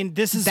Ice. I mean,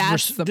 that's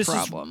the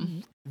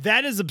problem.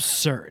 That is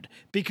absurd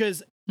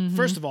because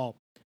first of all,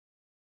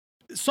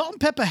 Salt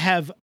and Pepper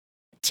have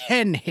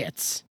 10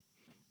 hits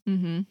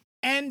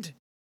and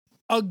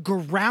a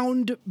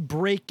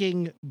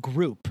groundbreaking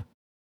group.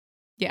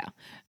 Yeah.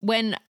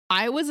 When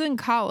I was in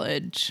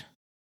college,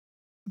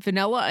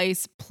 Vanilla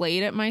Ice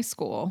played at my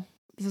school.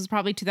 This was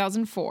probably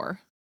 2004.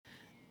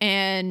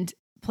 And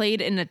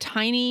played in a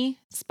tiny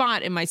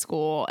spot in my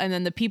school. And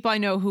then the people I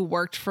know who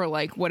worked for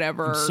like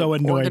whatever I'm so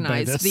annoyed by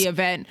organized this. the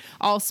event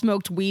all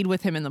smoked weed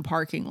with him in the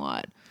parking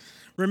lot.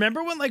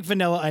 Remember when like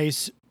Vanilla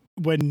Ice,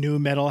 when new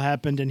metal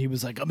happened and he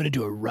was like, I'm going to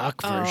do a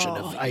rock version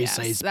of Ice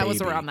Ice That was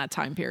Baby. around that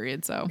time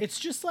period. So It's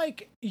just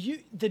like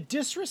the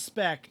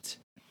disrespect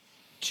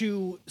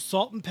to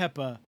Salt and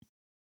Pepper,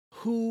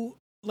 who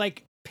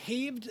like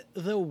paved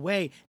the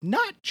way,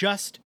 not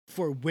just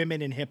for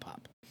women in hip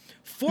hop,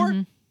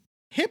 for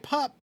hip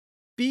hop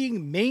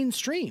being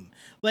mainstream,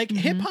 like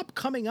hip hop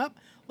coming up.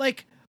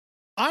 Like,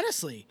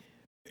 honestly,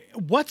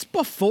 what's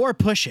before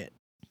Push It?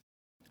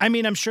 I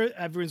mean, I'm sure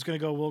everyone's going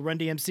to go, well, Run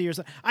DMC or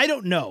something. I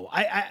don't know.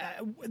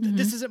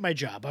 This isn't my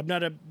job. I'm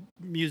not a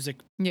music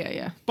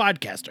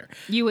podcaster.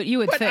 You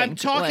would But think. I'm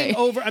talking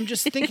over. I'm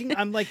just thinking.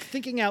 I'm like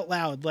thinking out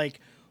loud. Like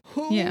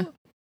who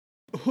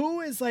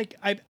is like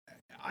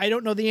I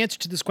don't know the answer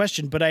to this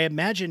question, but I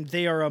imagine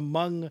they are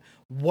among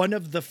one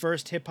of the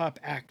first hip hop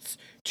acts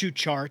to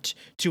chart,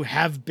 to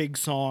have big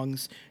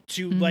songs,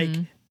 to like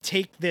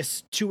take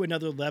this to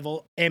another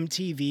level.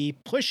 MTV,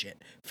 Push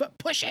It,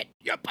 Push It,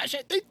 you Push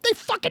It. They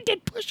fucking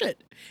did Push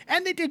It,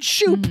 and they did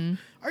Shoop.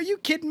 Are you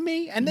kidding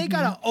me? And they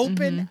gotta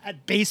open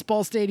at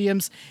baseball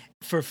stadiums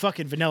for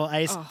fucking Vanilla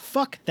Ice.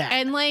 Fuck that.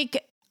 And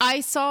like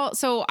I saw,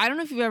 so I don't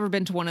know if you've ever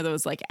been to one of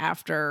those like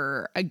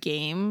after a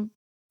game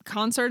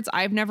concerts.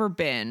 I've never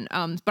been,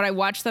 but I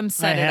watched them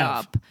set it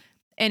up.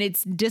 And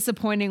it's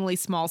disappointingly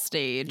small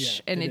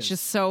stage. And it's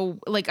just so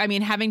like, I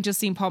mean, having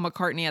just seen Paul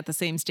McCartney at the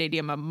same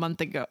stadium a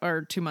month ago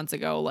or 2 months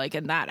ago, like,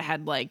 and that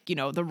had like, you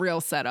know, the real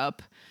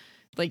setup.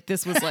 Like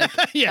this was like,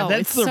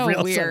 that's the so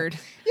real weird.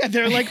 Setup. Yeah,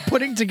 they're like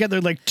putting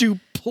together like two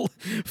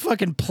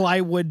fucking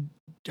plywood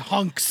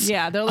hunks.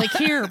 Yeah, they're like,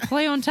 here,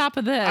 play on top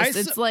of this.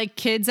 It's like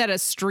kids at a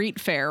street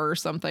fair or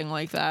something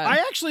like that. I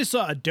actually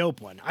saw a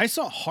dope one. I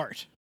saw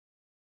Heart.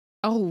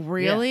 Oh,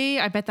 really?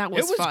 Yeah. I bet that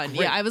was fun.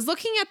 Great. Yeah, I was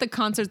looking at the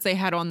concerts they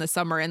had on this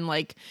summer and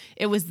like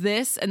it was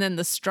this and then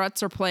the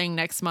Struts are playing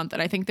next month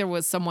and I think there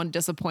was someone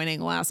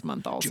disappointing last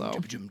month also.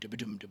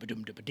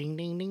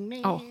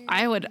 Oh,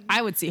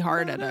 I would see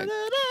Heart at a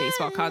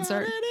baseball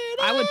concert.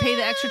 I would pay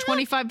the extra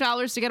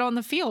 $25 to get on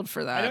the field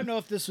for that. I don't know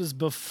if this was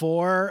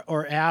before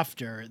or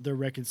after the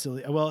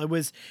reconciliation. Well, it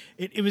was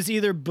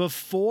either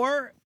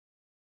before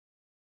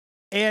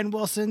Ann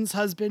Wilson's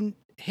husband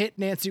hit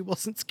Nancy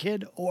Wilson's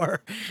kid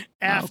or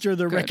after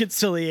the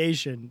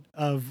reconciliation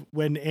of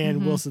when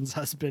Ann Wilson's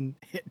husband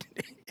hit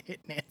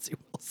Nancy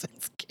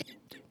Wilson's kid.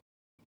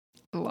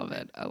 I love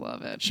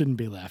it. Shouldn't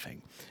be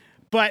laughing.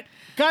 But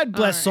God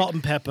bless Salt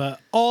and Pepper.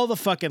 All the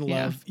fucking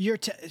love.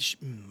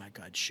 My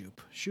God, Shoop.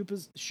 Shoop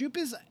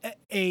is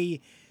a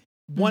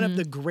one of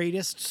the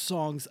greatest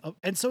songs of,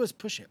 and so is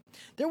Push It.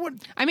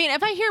 I mean,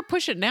 if I hear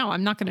Push It now,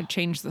 I'm not going to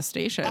change the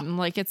station.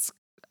 Like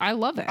I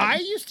love it. I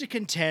used to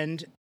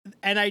contend,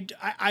 and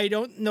I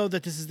don't know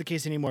that this is the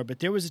case anymore, but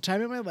there was a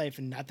time in my life,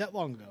 and not that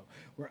long ago,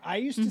 where I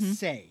used to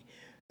say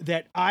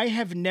that I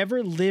have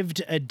never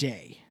lived a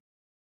day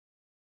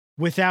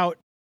without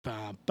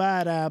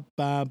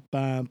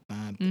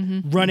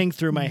running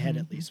through my head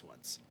at least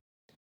once.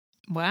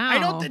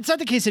 Wow. It's not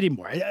the case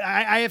anymore.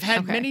 I have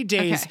had many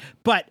days,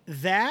 but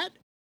that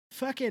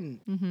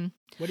fucking,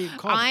 what do you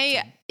call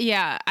it?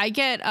 I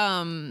get,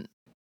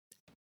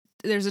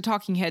 there's a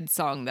Talking Heads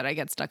song that I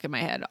get stuck in my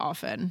head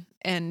often.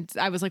 And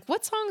I was like,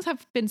 what songs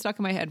have been stuck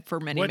in my head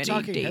for many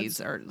days?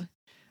 Or,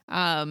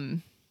 I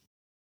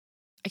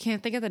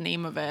can't think of the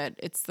name of it.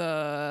 It's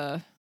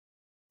the...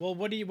 Well,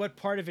 what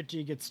part of it do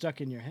you get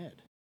stuck in your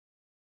head?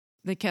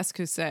 The Qu'est-ce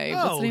que c'est? Oh,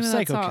 what's the name of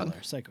that song?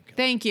 Psycho Killer.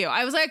 Thank you.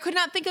 I was like, I could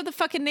not think of the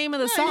fucking name of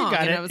the song. You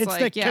got it. I was it's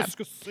like, the Qu'est-ce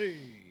que c'est.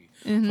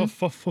 I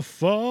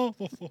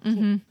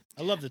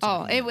love the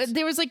Talking Heads.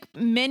 There was like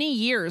many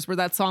years where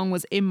that song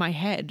was in my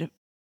head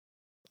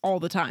all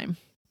the time.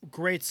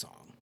 Great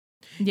song.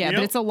 Yeah, You know-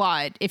 but it's a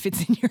lot if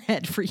it's in your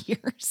head for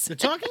years. The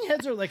Talking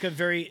Heads are like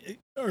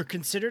are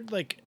considered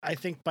like, I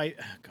think by,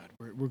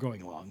 we're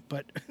going long,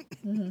 but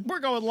we're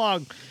going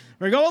long.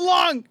 We're going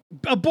long.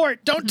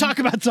 Abort. Don't talk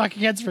about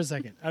Talking Heads for a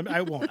second.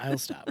 I won't. I'll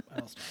stop.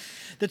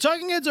 The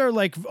Talking Heads are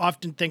like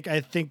often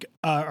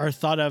are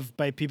thought of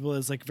by people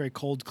as like very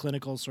cold,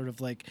 clinical sort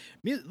of like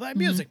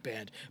music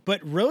band.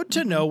 But Road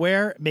to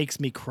Nowhere makes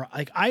me cry.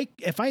 Like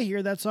if I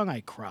hear that song,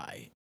 I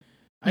cry.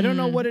 I don't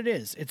know what it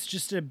is. It's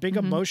just a big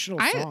emotional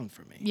song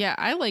for me. Yeah,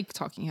 I like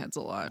Talking Heads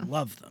a lot.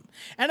 Love them.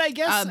 And I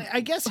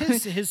guess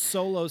his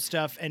solo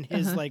stuff and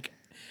his like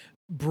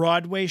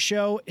Broadway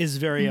show is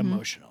very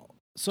emotional.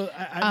 So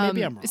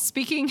maybe I'm wrong.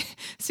 Speaking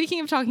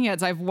of Talking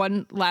Heads, I have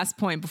one last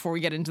point before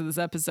we get into this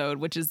episode,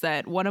 which is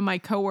that one of my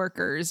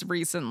coworkers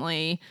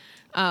recently,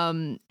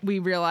 we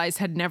realized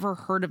had never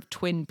heard of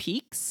Twin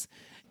Peaks,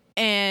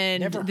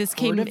 and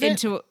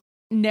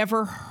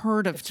never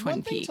heard of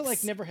Twin Peaks. To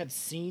like never have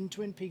seen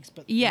Twin Peaks,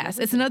 but yes,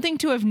 it's another thing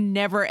to have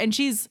never. And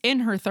she's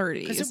in her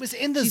 30s because it was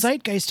in the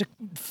zeitgeist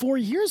 4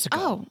 years ago.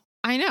 Oh,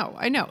 I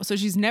know. So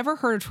she's never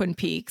heard of Twin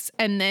Peaks,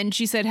 and then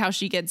she said how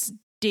she gets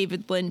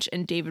David Lynch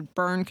and David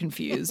Byrne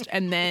confused,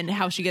 and then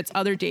how she gets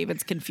other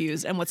Davids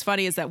confused. And what's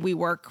funny is that we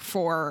work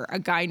for a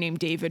guy named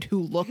David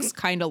who looks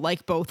kind of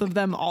like both of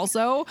them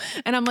also.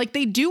 And I'm like,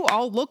 they do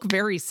all look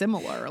very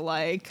similar.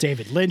 Like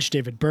David Lynch,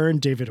 David Byrne,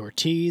 David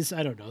Ortiz.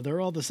 I don't know. They're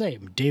all the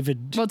same.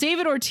 David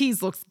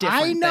Ortiz looks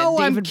different. I know.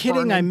 Than I'm David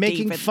kidding. Byrne I'm and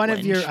making David fun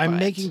of your. Lynch, I'm but-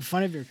 making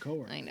fun of your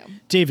coworker. I know.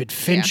 David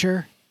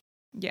Fincher.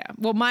 Yeah.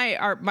 Well,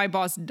 my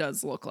boss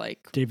does look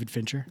like David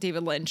Fincher.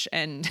 David Lynch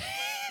and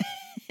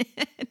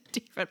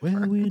David Well,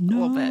 Byrne we a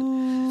little bit.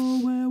 know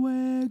where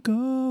we're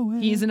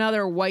going. He's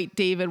another white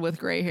David with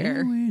gray hair.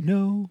 And we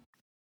know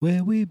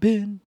where we've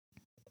been.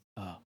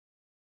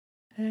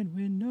 And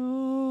we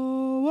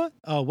know what.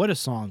 Oh, what a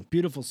song.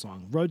 Beautiful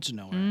song. Road to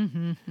Nowhere.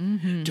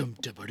 Dum, dum,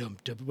 dum,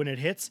 dum. When it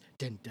hits,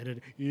 dun, dun,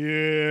 dun,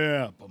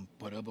 yeah. Bum,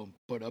 ba-da, bum,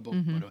 ba-da,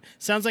 bum, ba-da.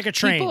 Sounds like a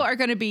train. People are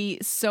going to be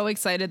so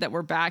excited that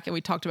we're back, and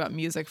we talked about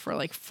music for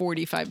like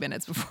 45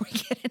 minutes before we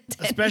get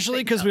into Especially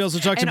anything because we else.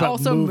 also talked And about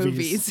also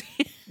movies.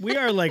 We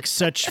are like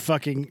such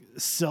fucking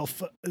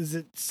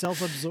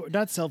self-absorbed,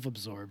 not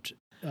self-absorbed,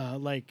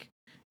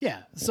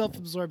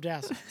 self-absorbed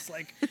assholes.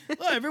 Like,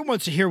 everyone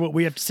wants to hear what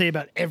we have to say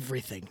about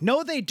everything.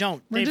 No, they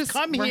don't. We're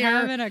We're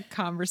having a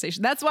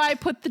conversation. That's why I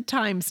put the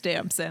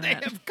timestamps in They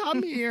it. have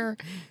come here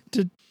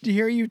to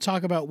hear you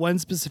talk about one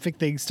specific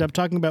thing. Stop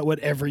talking about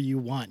whatever you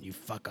want, you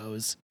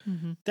fuckos.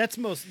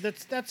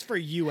 That's for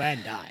you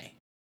and I.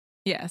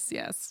 Yes.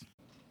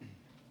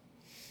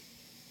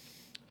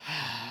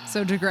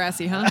 So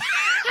Degrassi, huh?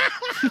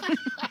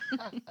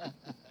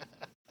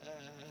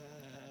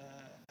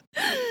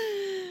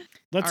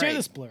 Let's All hear right.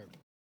 this blurb.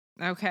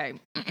 Okay.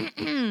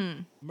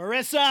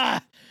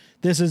 Marissa,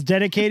 this is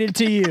dedicated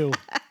to you.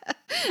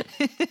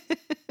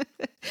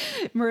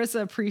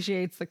 Marissa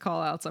appreciates the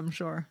call outs, I'm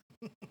sure.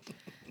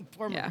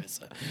 Poor Yeah.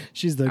 Marissa.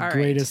 She's the All right.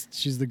 greatest.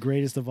 She's the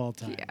greatest of all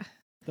time. Yeah.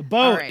 The boat.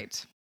 All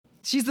right.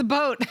 She's the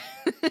boat.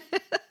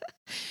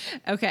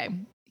 Okay.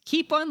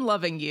 Keep on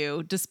loving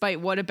you despite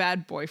what a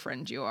bad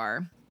boyfriend you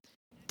are.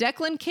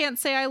 Declan can't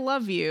say I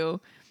love you,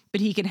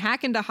 but he can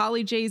hack into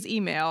Holly J's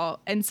email,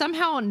 and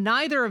somehow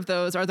neither of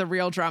those are the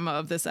real drama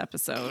of this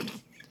episode.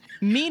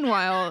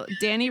 Meanwhile,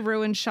 Danny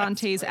ruined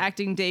Shantae's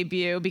acting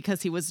debut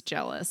because he was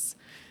jealous.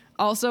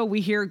 Also, we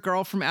hear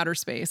Girl from Outer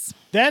Space.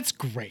 That's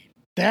great.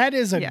 That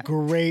is a Yeah.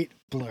 great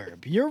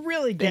blurb. You're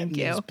really getting Thank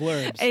you. these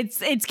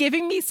blurbs. It's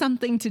giving me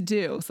something to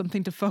do,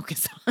 something to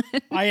focus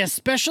on. I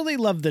especially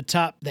love the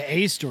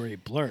A story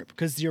blurb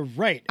because you're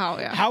right. Oh,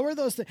 yeah. How are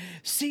those things?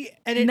 See,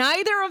 and it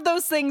Neither of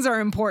those things are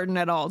important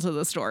at all to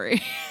the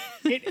story.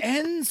 it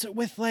ends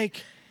with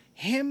like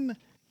him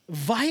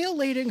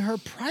violating her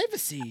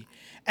privacy.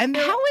 And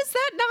they're- How is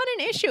that not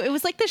an issue? It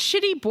was like the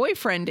shitty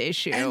boyfriend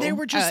issue. and they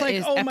were just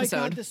like, "Oh my episode.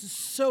 god, this is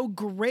so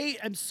great!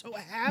 I'm so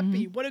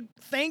happy! What a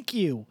thank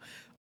you!"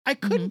 I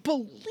couldn't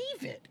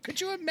believe it. Could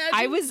you imagine?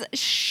 I was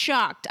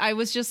shocked. I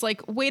was just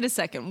like, wait a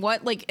second,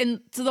 what? Like, and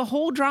so the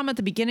whole drama at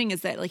the beginning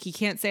is that like he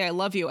can't say I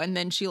love you, and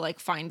then she like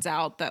finds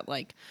out that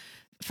like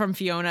from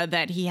Fiona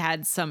that he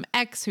had some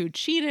ex who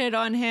cheated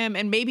on him,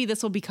 and maybe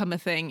this will become a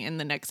thing in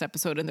the next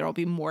episode, and there will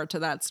be more to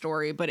that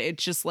story. But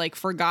it's just like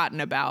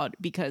forgotten about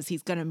because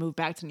he's gonna move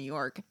back to New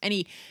York, and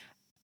he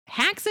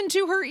hacks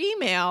into her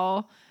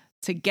email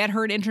to get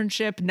her an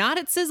internship, not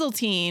at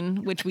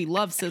Sizzleteen, which we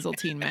love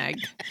Sizzleteen, Meg.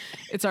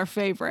 It's our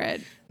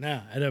favorite.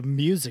 No, at a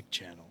music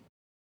channel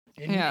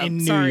in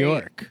New sorry.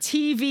 York.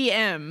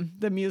 TVM,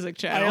 the music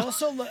I channel.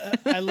 also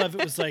I love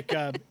it was like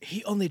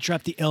he only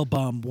dropped the L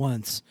bomb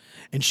once,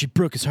 and she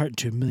broke his heart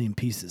into a million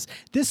pieces.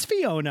 This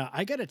Fiona,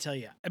 I gotta tell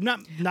you, I'm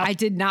not. I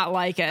did not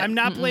like it. I'm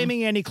not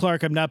blaming Annie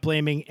Clark. I'm not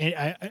blaming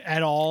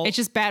at all. It's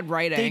just bad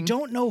writing. They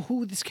don't know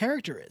who this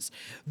character is.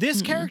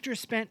 This character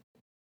spent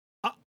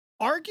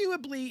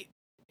arguably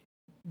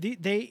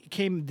they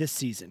came this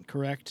season,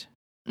 correct?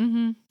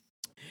 Mm-hmm.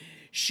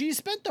 She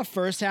spent the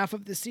first half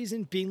of the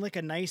season being like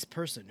a nice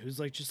person who's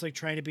like just like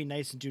trying to be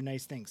nice and do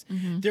nice things.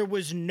 There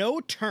was no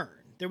turn.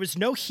 There was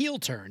no heel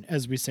turn,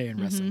 as we say in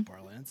wrestling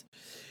parlance.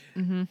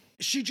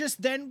 She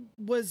just then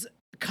was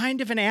kind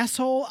of an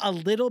asshole a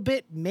little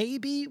bit,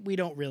 maybe. We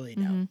don't really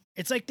know.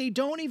 It's like they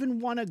don't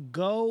even want to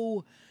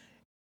go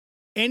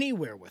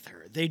anywhere with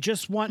her. They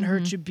just want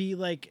her to be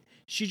like,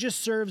 she just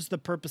serves the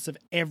purpose of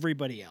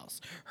everybody else.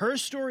 Her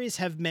stories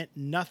have meant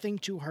nothing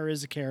to her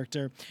as a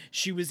character.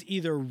 She was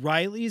either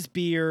Riley's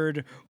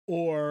beard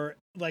or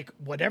like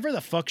whatever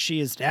the fuck she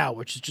is now,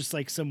 which is just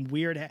like some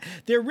weird.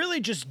 They're really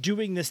just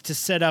doing this to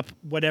set up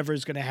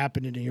whatever's going to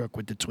happen in New York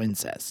with the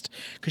twincest.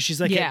 Because she's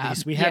like, at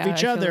least we have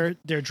each other.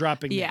 They're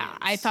dropping. Yeah, names.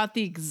 I thought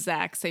the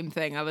exact same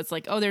thing. I was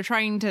like, oh, they're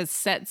trying to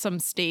set some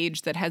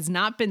stage that has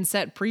not been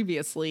set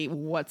previously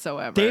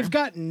whatsoever. They've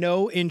got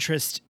no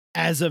interest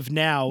as of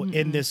now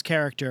in this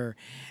character,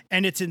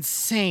 and it's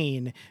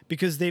insane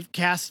because they've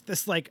cast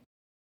this like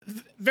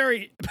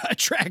very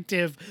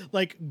attractive,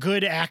 like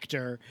good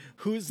actor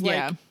who's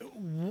like,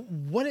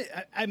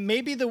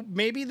 maybe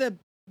the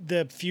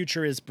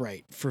future is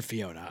bright for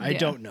Fiona. I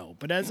don't know,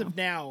 but as of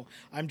now,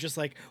 I'm just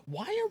like,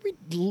 why are we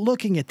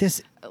looking at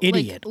this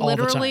idiot all the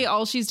time? Literally,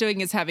 all she's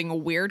doing is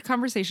having weird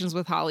conversations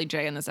with Holly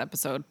J in this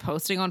episode,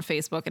 posting on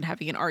Facebook, and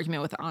having an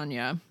argument with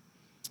Anya.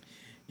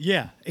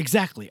 Yeah,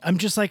 exactly. I'm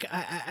just like,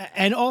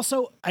 and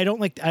also I don't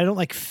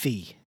like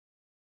Fee.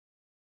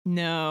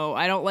 No,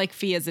 I don't like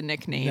Fee as a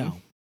nickname. No,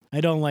 I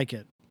don't like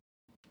it.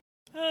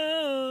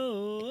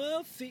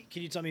 Oh, Fee.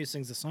 Can you tell me who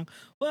sings this song?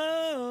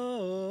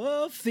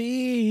 Whoa,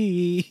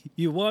 Fee,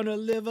 you want to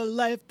live a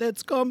life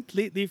that's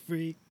completely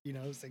free. You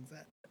know who sings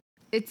that?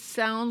 It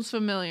sounds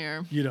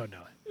familiar. You don't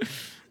know it.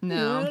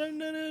 No.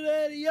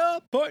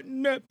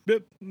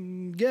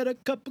 Get a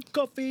cup of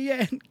coffee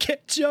and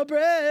catch your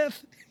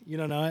breath. You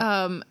don't know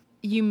it?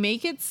 You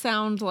make it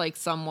sound like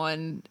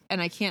someone,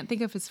 and I can't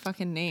think of his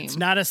fucking name. It's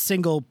not a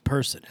single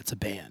person. It's a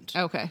band.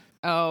 Okay.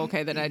 Oh,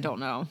 okay. Then I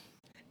don't know.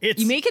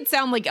 You make it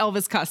sound like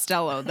Elvis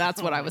Costello.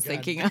 That's what I was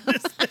thinking of.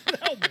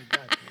 Oh my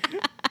God.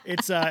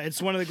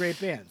 It's one of the great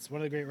bands.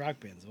 One of the great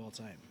rock bands of all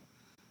time.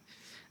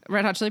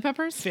 Red Hot Chili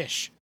Peppers?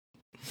 Fish.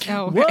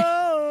 Oh, okay.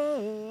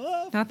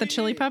 Whoa. Not the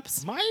Chili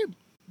Peps? My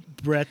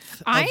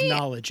breadth of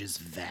knowledge is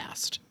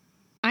vast.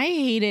 I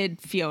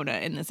hated Fiona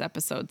in this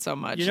episode so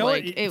much. You know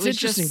what? It's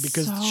interesting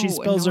because she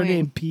spells her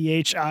name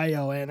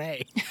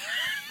Phiona.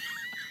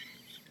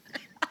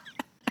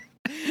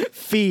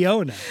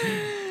 Fiona.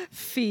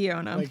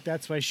 Fiona. Like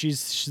that's why she's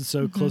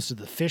so close to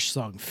the Fish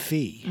song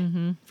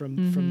Fee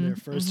from their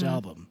first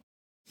album.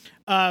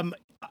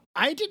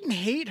 I didn't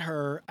hate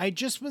her. I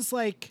just was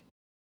like,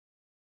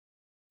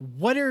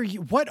 what are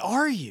you?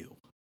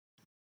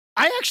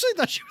 I actually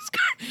thought she was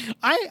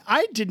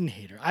I didn't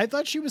hate her. I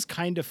thought she was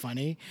kind of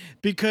funny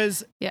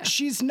because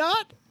she's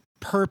not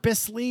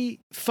purposely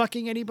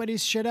fucking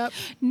anybody's shit up.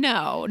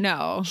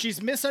 No. She's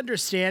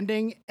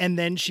misunderstanding and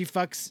then she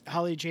fucks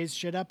Holly J's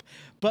shit up.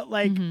 But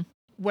like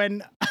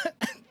when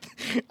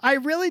I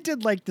really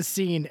did like the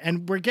scene,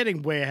 and we're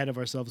getting way ahead of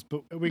ourselves,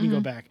 but we can go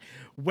back.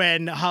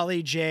 When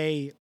Holly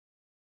J,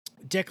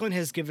 Declan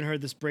has given her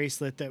this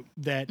bracelet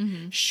that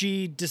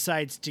she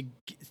decides to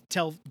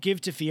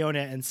give to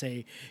Fiona and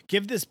say,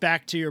 give this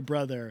back to your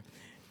brother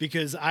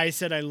because I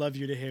said I love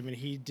you to him and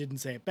he didn't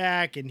say it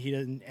back and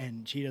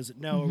she doesn't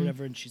know or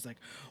whatever. And she's like,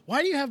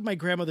 why do you have my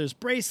grandmother's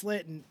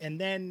bracelet?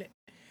 And then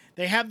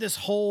they have this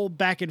whole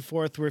back and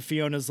forth where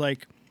Fiona's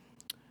like,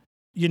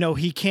 you know,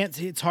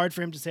 it's hard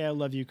for him to say I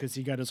love you because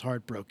he got his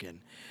heart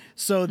broken.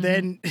 So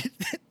then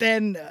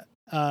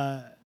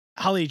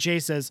Holly J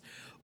says,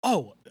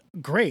 oh,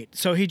 great.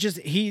 So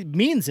he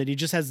means it. He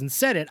just hasn't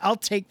said it. I'll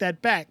take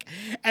that back.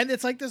 And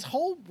it's like this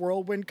whole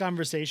whirlwind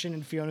conversation.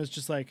 And Fiona's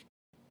just like,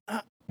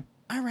 all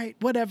right,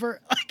 whatever.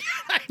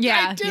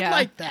 I did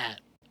like that.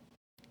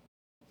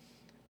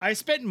 I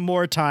spent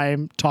more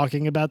time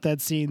talking about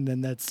that scene than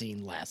that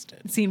scene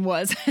lasted. Scene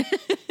was.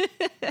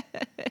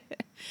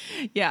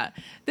 Yeah.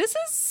 This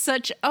is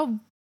such a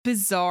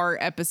bizarre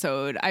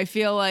episode. I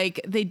feel like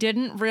they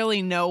didn't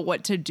really know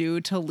what to do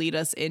to lead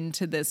us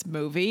into this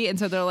movie. And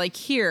so they're like,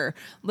 here,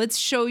 let's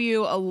show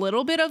you a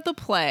little bit of the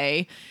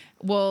play.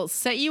 We'll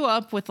set you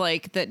up with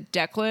like that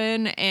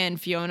Declan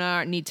and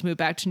Fiona need to move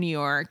back to New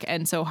York.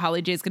 And so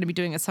Holly J is going to be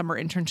doing a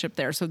summer internship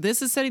there. So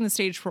this is setting the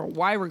stage for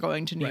why we're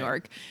going to New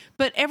York.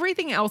 But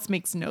everything else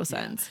makes no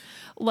sense.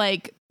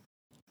 Like,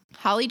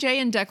 Holly J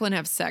and Declan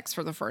have sex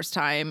for the first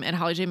time, and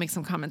Holly J makes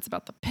some comments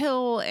about the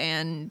pill,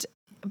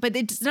 but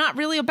it's not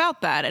really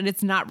about that, and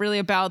it's not really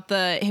about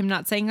him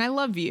not saying I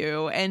love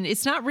you, and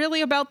it's not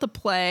really about the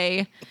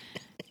play.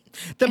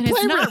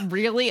 It's not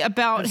really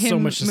about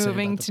him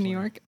moving to New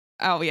York.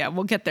 Oh yeah,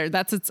 we'll get there.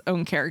 That's its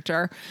own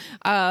character.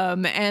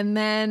 And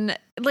then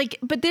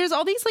but there's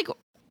all these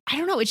I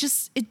don't know.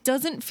 It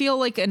doesn't feel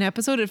like an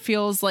episode. It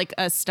feels like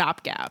a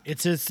stopgap.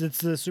 It's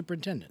the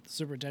superintendent. The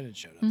superintendent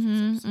showed up.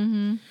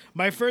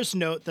 My first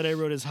note that I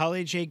wrote is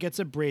Holly J gets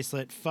a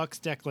bracelet, fucks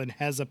Declan,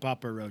 has a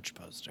Papa Roach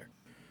poster.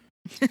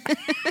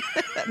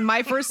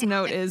 My first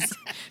note is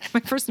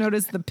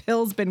the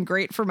pill's been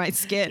great for my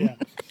skin.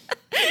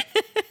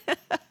 Yeah.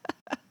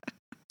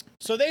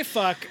 So they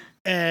fuck.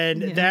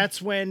 And Yeah.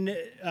 that's when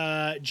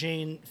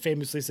Jane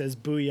famously says,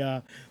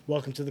 "Booyah,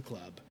 welcome to the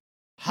club."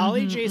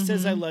 Holly J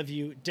says, "I love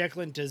you."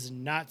 Declan does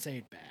not say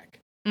it back.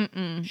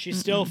 She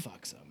still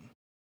fucks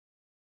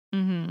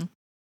him.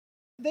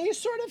 They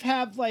sort of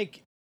have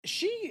like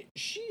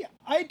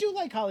I do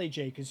like Holly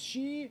J because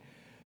she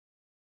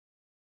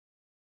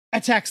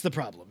attacks the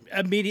problem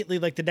immediately.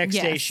 Like the next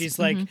day, Yes. she's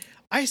like,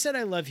 "I said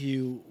I love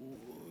you.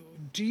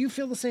 Do you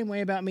feel the same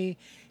way about me?"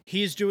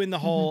 He's doing the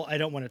whole "I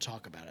don't want to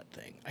talk about it"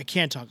 thing. I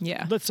can't talk.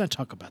 Yeah. Let's not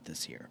talk about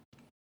this here.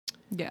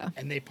 Yeah.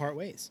 And they part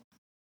ways.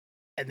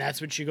 And that's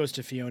when she goes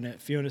to Fiona.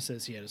 Fiona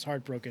says he had his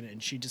heart broken,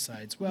 and she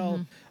decides,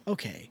 well,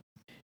 okay.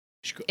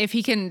 If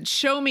he can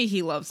show me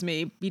he loves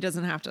me, he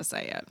doesn't have to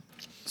say it.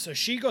 So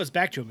she goes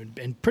back to him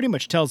and pretty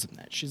much tells him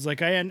that. She's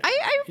like, I Yeah.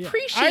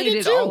 appreciated I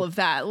did too. all of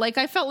that. Like,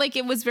 I felt like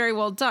it was very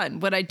well done.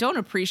 What I don't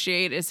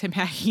appreciate is him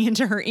hacking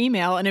into her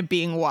email and it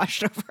being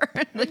washed over.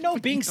 Like, no,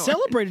 being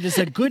celebrated is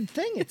a good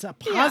thing. It's a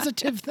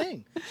positive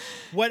thing.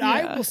 What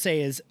I will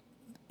say is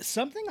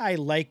something I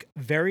like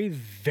very,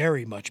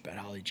 very much about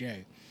Holly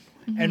J.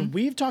 And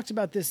we've talked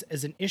about this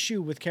as an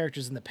issue with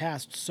characters in the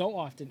past so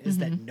often is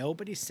that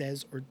nobody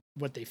says or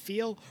what they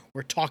feel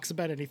or talks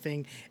about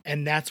anything.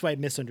 And that's why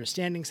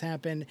misunderstandings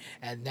happen.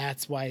 And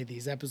that's why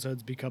these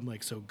episodes become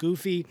like so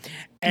goofy.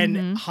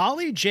 And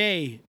Holly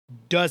J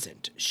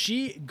doesn't.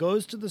 She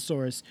goes to the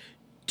source.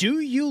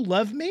 Do you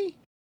love me?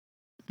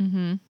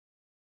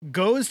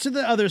 Goes to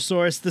the other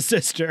source, the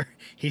sister.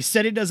 He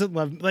said he doesn't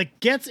love me. Like,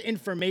 gets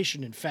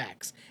information and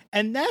facts.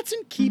 And that's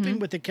in keeping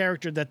with the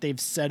character that they've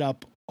set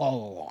up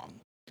all along.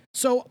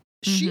 So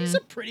she's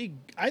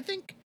I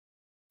think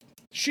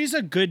she's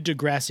a good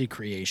Degrassi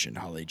creation,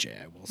 Holly J,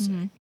 I will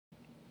say.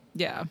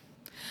 Yeah.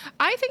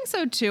 I think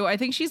so too. I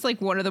think she's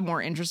like one of the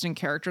more interesting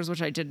characters,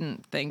 which I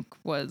didn't think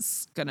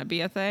was going to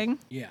be a thing.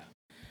 Yeah.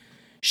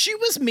 She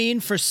was mean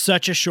for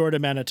such a short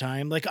amount of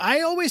time. Like,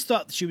 I always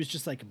thought she was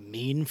just like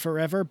mean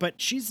forever, but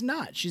she's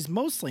not. She's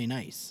mostly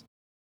nice.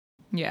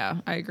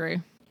 Yeah, I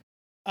agree.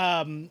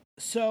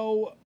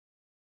 So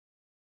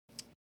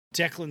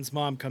Declan's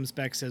mom comes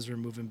back, says we're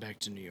moving back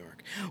to New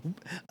York.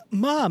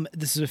 Mom,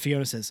 this is what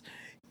Fiona says.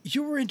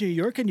 You were in New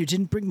York and you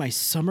didn't bring my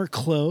summer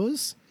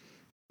clothes?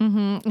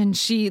 And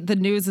the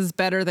news is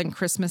better than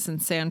Christmas in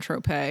San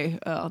Tropez.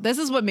 Oh, this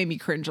is what made me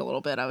cringe a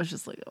little bit. I was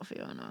just like, oh,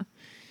 Fiona.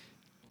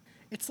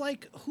 It's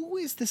like, who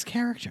is this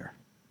character?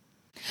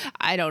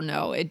 I don't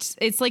know.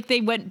 It's like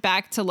they went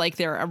back to like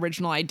their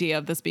original idea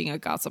of this being a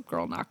Gossip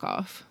Girl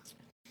knockoff.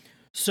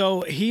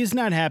 So he's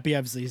not happy.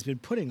 Obviously, he's been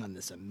putting on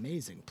this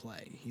amazing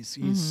play. He's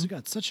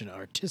got such an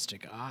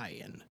artistic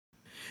eye, and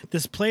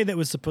this play that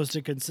was supposed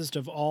to consist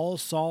of all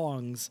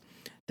songs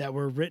that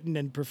were written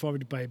and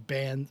performed by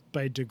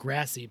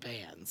Degrassi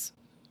bands,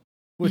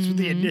 which was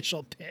the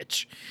initial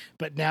pitch,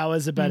 but now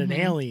is about an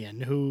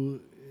alien who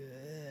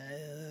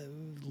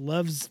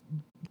loves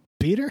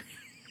Peter.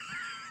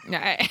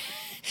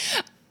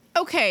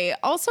 Okay.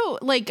 Also,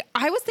 like,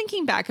 I was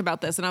thinking back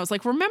about this and I was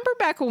like, remember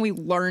back when we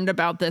learned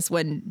about this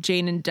when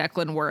Jane and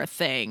Declan were a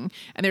thing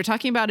and they're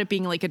talking about it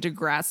being like a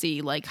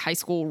Degrassi, like high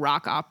school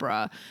rock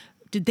opera.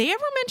 Did they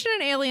ever mention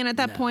an alien at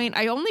that point?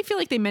 I only feel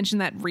like they mentioned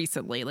that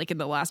recently, like in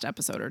the last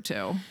episode or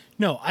two.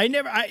 No,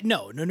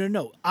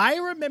 no. I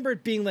remember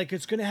it being like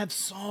it's going to have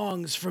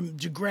songs from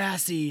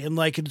Degrassi and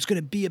like it's going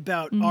to be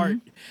about art.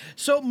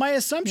 So my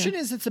assumption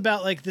is it's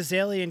about like this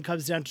alien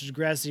comes down to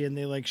Degrassi and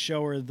they like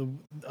show her the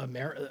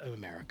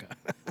America.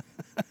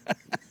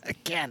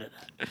 Canada.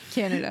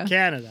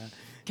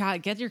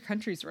 God, get your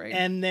countries right.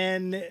 And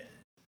then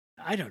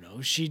I don't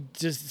know, she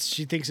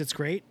thinks it's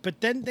great,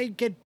 but then they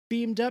get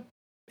beamed up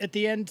at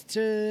the end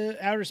to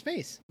outer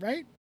space,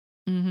 right?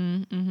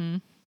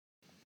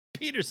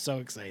 Peter's so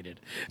excited.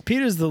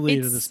 Peter's the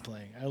lead of this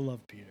play. I love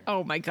Peter.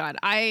 Oh my God.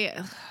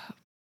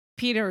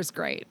 Peter is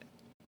great.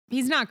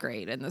 He's not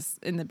great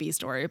in the B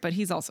story, but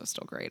he's also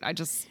still great.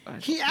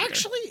 He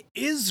actually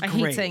is great.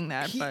 I hate saying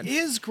that, he but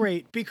is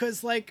great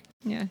because like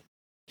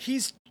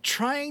he's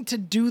trying to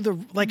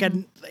do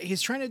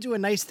he's trying to do a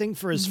nice thing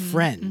for his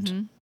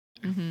friend.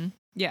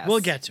 Yes.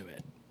 We'll get to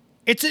it.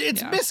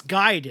 It's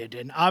misguided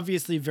and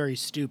obviously very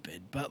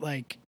stupid, but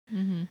like I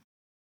don't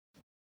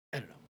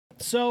know.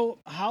 So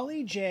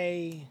Holly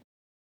J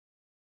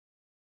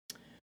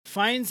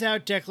finds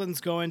out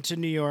Declan's going to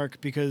New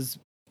York because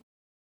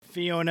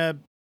Fiona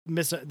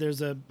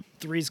there's a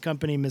Three's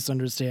Company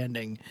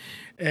misunderstanding,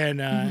 and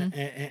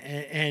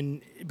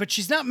but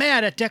she's not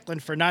mad at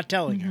Declan for not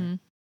telling her.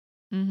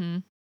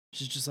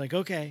 She's just like,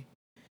 okay,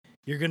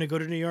 you're gonna go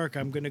to New York.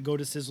 I'm gonna go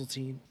to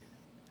Sizzleteen.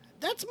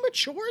 That's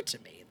mature to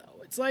me,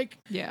 though. It's like,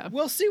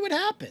 we'll see what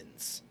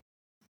happens.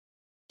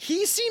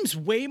 He seems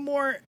way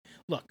more.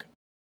 Look,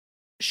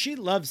 she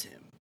loves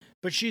him,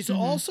 but she's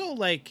also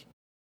like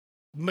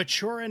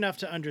mature enough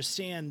to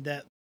understand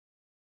that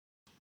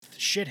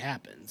shit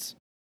happens.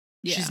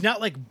 Yeah. She's not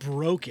like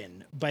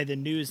broken by the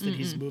news that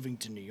he's moving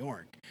to New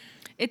York.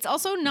 It's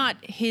also not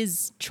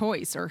his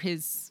choice or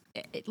his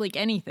like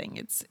anything.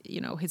 It's,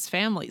 his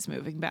family's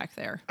moving back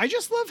there. I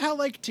just love how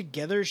like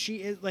together she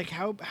is, like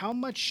how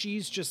much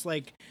she's just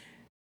like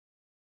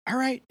all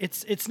right,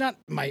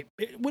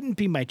 it wouldn't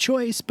be my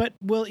choice, but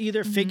we'll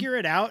either figure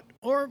it out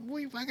or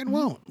we fucking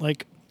won't.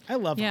 Like, I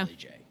love Holly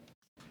J.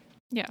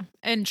 Yeah.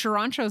 And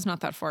Toronto's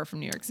not that far from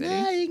New York City.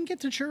 Yeah, you can get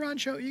to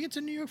Toronto. You get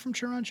to New York from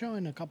Toronto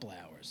in a couple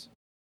hours.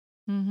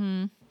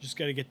 Mm-hmm. Just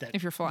got to get that.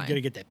 If you're flying. You got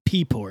to get that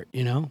P-port,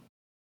 you know?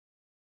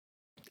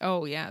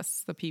 Oh,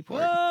 yes. The P-port.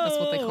 That's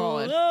what they call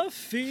it.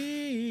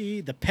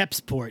 The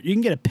Pepsport. You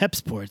can get a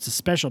Pepsport. It's a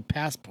special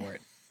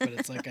passport, but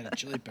it's like got a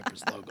Chili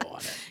Peppers logo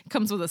on it.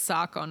 Comes with a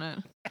sock on it.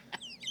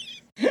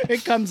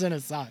 It comes in a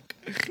sock.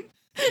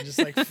 You just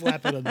like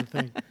flap it on the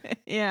thing.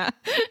 Yeah.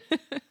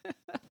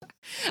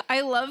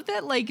 I love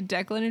that like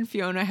Declan and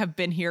Fiona have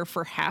been here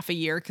for half a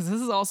year, because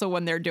this is also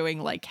when they're doing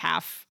like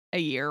half a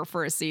year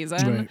for a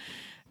season. Right.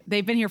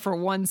 They've been here for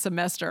one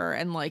semester,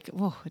 and like,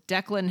 whoa,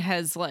 Declan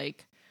has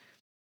like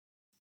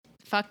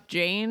fucked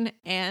Jane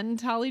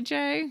and Holly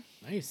J.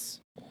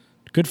 Nice.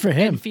 Good for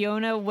him. And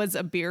Fiona was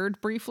a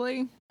beard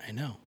briefly. I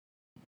know.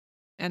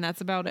 And that's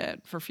about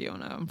it for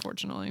Fiona,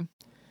 unfortunately.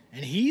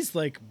 And he's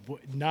like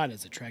not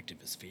as attractive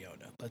as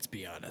Fiona, let's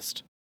be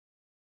honest.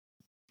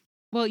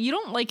 Well, you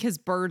don't like his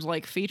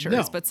bird-like features,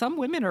 No. but some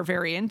women are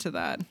very into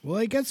that. Well,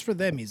 I guess for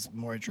them he's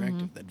more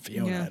attractive than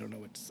Fiona. Yeah. I don't know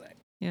what to say.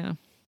 Yeah.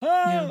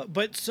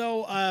 But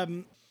so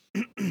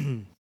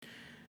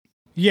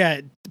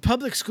yeah,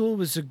 public school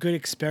was a good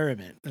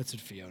experiment. That's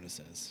what Fiona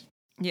says.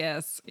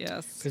 Yes,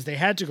 yes. Because they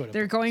had to go to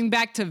They're going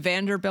back to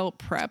Vanderbilt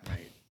Prep.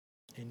 right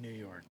in New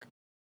York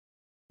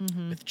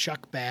Mm-hmm. with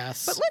Chuck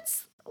Bass. But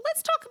let's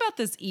talk about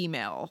this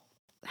email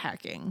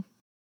hacking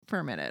for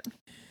a minute.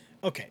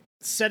 Okay,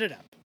 set it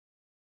up.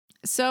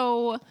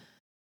 So,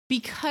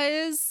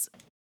 because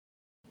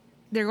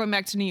they're going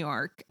back to New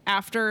York,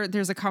 after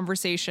there's a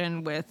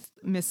conversation with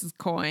Mrs.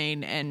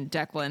 Coyne and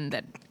Declan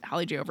that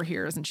Holly J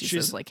overhears, and she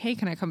says, like, hey,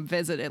 can I come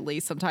visit at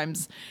least?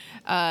 Sometimes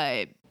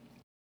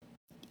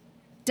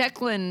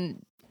Declan,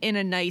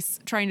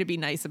 trying to be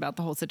nice about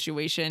the whole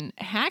situation,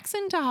 hacks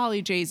into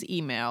Holly J's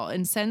email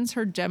and sends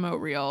her demo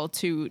reel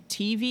to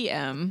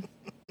TVM,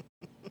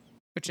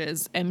 which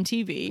is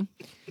MTV.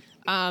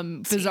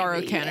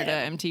 Bizarro Canada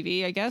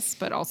MTV, I guess,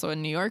 but also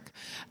in New York,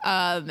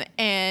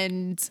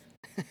 and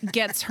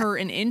gets her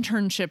an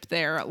internship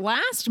there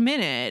last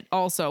minute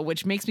also,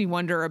 which makes me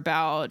wonder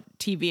about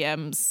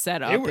TVM's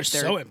setup. They were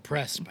so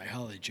impressed by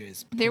Holly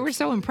J's. They were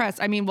so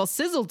impressed. I mean, well,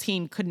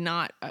 Sizzleteen could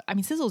not. I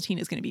mean, Sizzleteen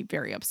is going to be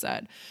very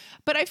upset.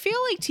 But I feel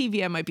like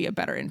TVM might be a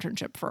better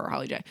internship for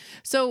Holly J.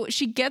 So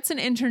she gets an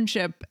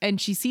internship and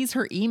she sees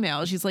her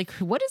email. She's like,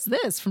 what is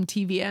this from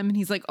TVM? And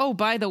he's like, oh,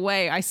 by the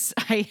way, I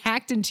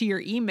hacked into your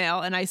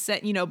email and I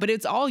sent, but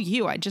it's all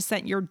you. I just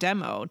sent your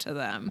demo to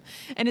them.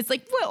 And it's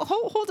like, well,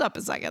 hold up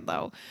a second,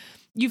 though.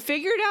 You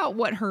figured out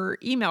what her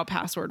email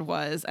password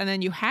was, and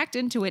then you hacked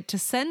into it to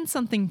send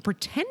something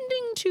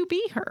pretending to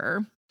be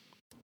her.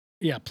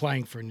 Yeah,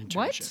 applying for an internship.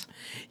 What?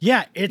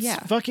 Yeah, it's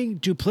fucking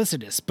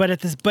duplicitous.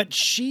 But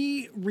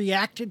she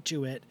reacted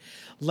to it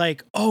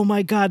like, "Oh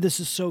my god, this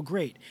is so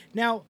great."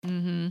 Now,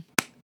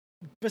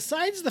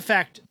 besides the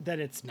fact that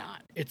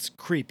it's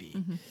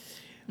creepy.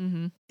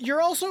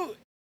 You're also,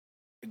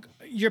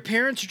 your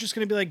parents are just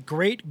going to be like,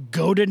 "Great,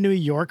 go to New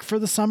York for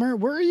the summer.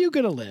 Where are you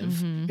going to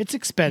live? It's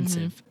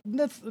expensive."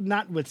 That's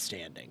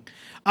notwithstanding.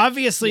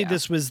 Obviously,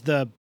 this was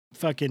the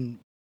fucking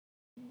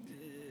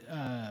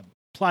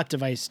plot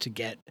device to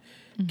get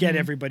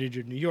everybody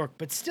to New York,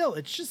 but still,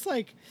 it's just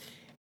like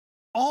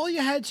all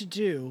you had to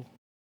do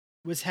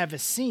was have a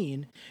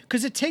scene,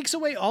 because it takes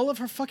away all of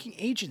her fucking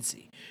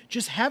agency.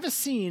 Just have a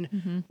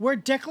scene where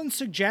Declan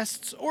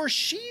suggests, or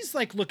she's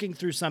like looking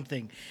through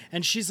something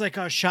and she's like,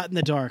 "Oh, shot in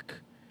the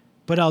dark,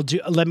 but I'll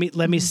do. Let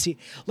me see."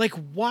 Like,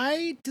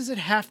 why does it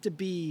have to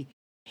be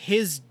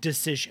his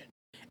decision?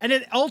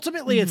 And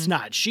ultimately, it's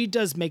not. She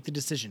does make the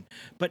decision,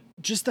 but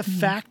just the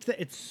fact that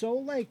it's so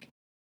like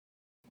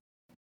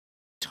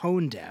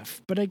tone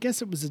deaf, but I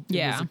guess it was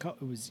years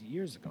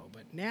ago.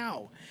 But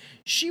now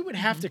she would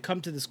have to come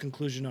to this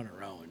conclusion on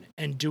her own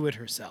and do it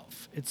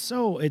herself. It's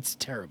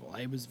terrible.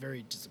 I was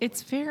very disappointed.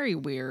 It's very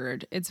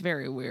weird. It's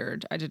very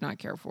weird. I did not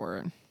care for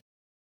it.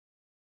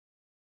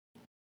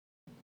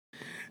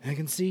 I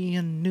can see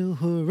a new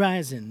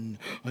horizon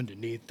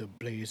underneath the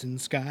blazing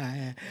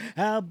sky.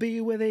 I'll be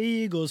where the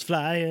eagles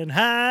flying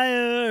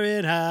higher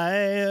and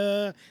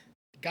higher.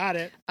 Got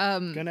it.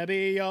 Gonna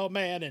be your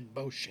man in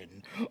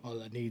motion.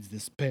 All I need's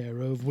this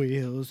pair of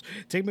wheels.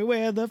 Take me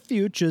where the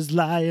future's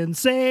lying.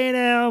 St.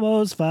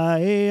 Elmo's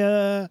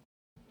fire.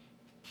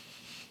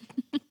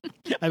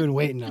 I've been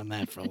waiting on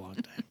that for a long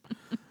time.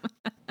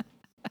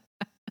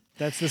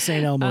 That's the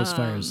St. Elmo's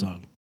fire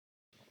song.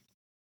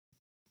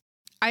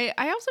 I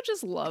also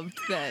just loved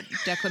that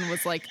Declan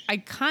was like, I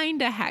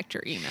kind of hacked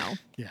your email.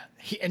 Yeah.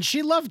 And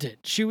she loved it.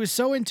 She was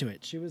so into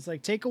it. She was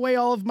like, take away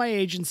all of my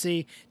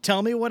agency.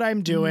 Tell me what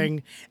I'm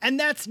doing. And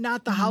that's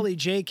not the Holly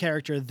J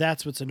character.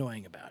 That's what's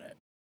annoying about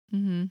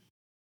it.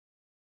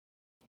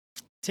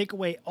 Take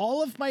away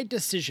all of my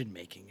decision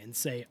making and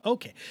say,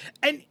 okay.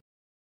 And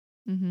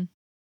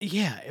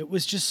yeah, it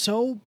was just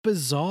so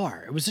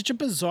bizarre. It was such a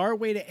bizarre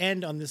way to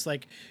end on this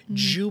like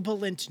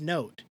jubilant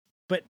note.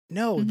 But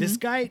no, this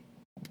guy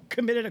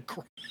committed a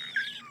crime.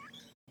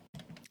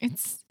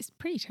 It's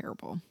pretty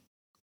terrible.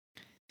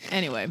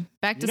 Anyway,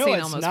 back to You know St.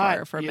 it's Elmo's not-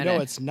 Fire for a you minute.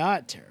 know it's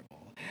not terrible.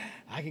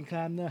 I can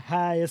climb the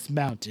highest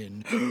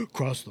mountain,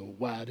 cross the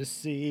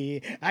widest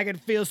sea. I can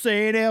feel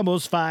St.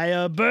 Elmo's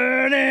fire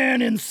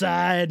burning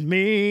inside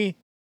me.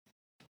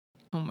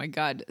 Oh my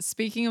God.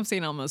 Speaking of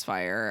St. Elmo's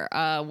Fire,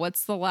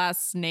 what's the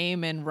last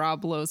name in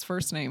Rob Lowe's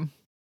first name?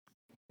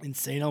 In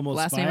St. Elmo's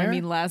Last fire? name, I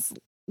mean last.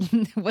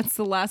 What's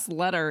the last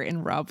letter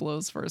in Rob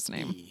Lowe's first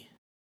name? B.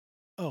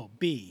 Oh,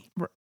 B.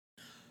 R-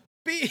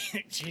 B.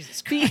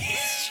 Jesus B.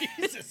 Christ.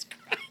 Jesus Christ.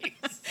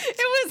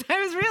 I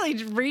was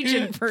really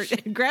reaching for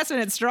grasping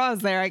at straws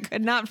there. I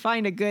could not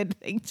find a good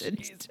thing to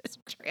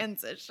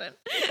transition.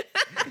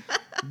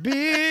 B.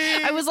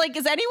 I was like,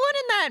 is anyone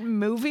in that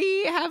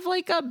movie have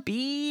like a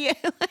B?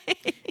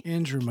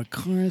 Andrew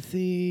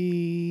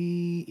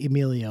McCarthy,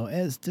 Emilio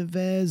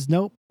Estevez.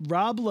 Nope.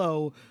 Rob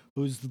Lowe,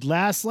 whose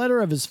last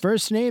letter of his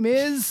first name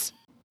is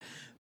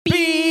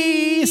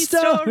B.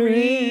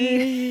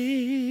 Story.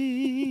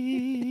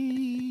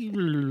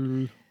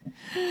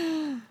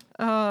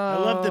 I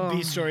love the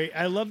B story.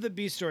 I love the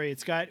B story.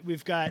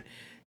 We've got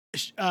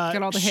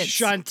all the hits.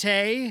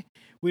 Shantae,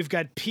 we've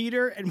got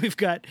Peter, and we've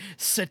got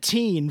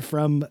Satine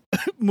from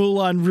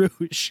Moulin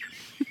Rouge.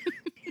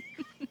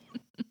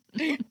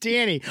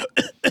 Danny.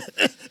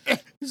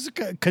 This is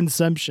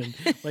consumption,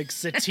 like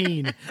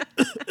Satine.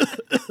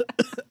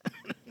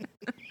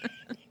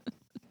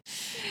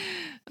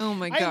 Oh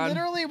my I God.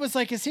 literally was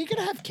like, is he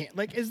gonna have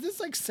like, is this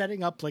like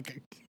setting up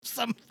like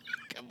some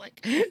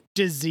like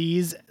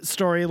disease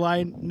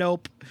storyline?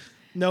 Nope.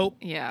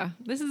 Yeah,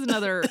 this is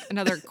another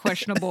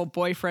questionable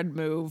boyfriend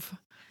move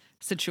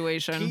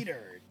situation.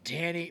 Peter,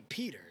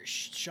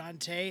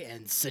 Shantae,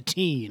 and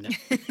Satine.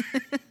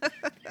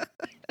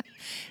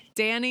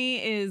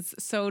 Danny is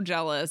so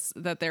jealous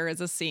that there is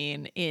a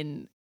scene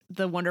in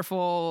the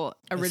wonderful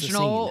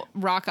original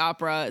rock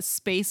opera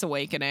Space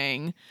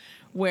Awakening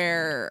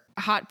where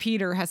Hot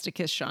Peter has to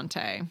kiss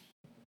Shantae.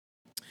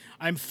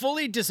 I'm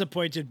fully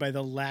disappointed by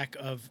the lack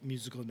of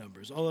musical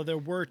numbers, although there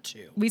were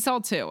two. We saw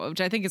two, which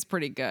I think is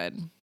pretty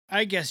good.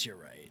 I guess you're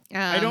right.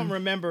 I don't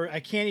remember.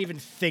 I can't even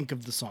think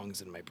of the songs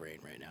in my brain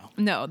right now.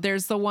 No,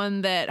 there's the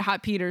one that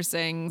Hot Peter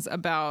sings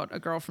about a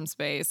girl from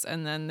space,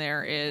 and then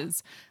there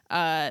is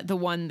the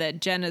one that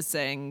Jenna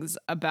sings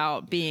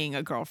about being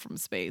a girl from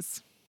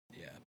space.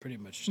 Yeah, pretty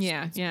much.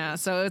 Yeah.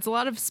 So it's a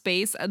lot of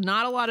space,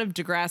 not a lot of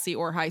Degrassi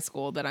or High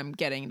School that I'm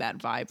getting that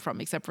vibe from,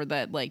 except for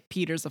that like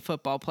Peter's a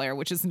football player,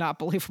 which is not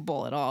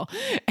believable at all.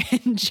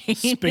 And Jane,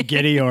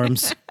 Spaghetti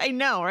arms. I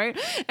know, right?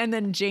 And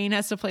then Jane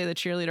has to play the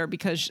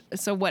cheerleader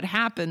so what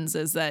happens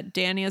is that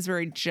Danny is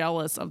very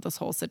jealous of this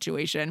whole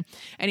situation,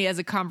 and he has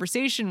a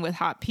conversation with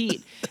Hot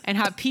Pete, and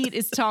Hot Pete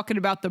is talking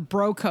about the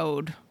bro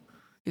code.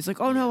 He's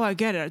like, oh, no, I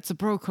get it. It's a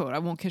bro code. I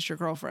won't kiss your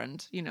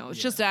girlfriend. It's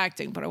just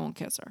acting, but I won't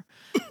kiss her.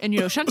 And,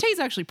 Shantae's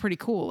actually pretty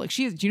cool. Like,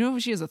 do you know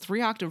she has a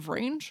 3-octave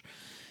range?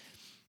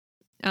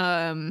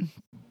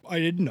 I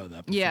didn't know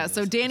that before. Yeah,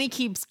 so Danny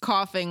keeps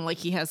coughing like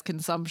he has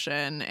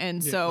consumption.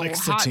 And so like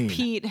Hot Satine.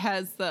 Pete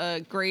has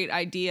the great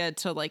idea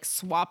to, like,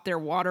 swap their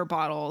water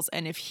bottles.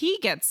 And if he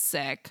gets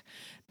sick,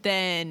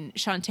 then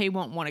Shantae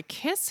won't want to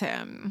kiss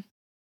him.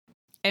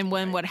 And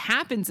when what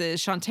happens is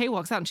Shantae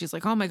walks out and she's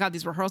like, oh my God,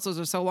 these rehearsals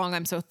are so long.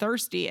 I'm so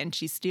thirsty. And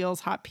she steals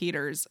Hot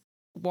Peter's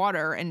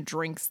water and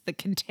drinks the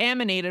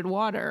contaminated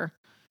water.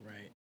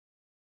 Right.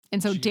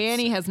 And so She gets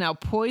Danny sick. has now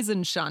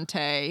poisoned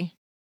Shantae,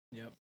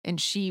 Yep.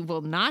 and she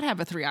will not have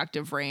a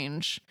 3-octave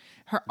range.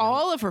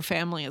 All of her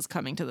family is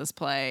coming to this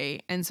play.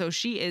 And so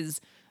she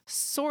is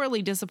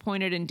sorely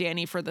disappointed in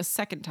Danny for the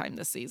second time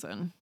this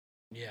season.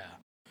 Yeah.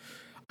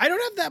 I don't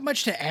have that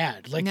much to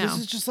add. Like, No. this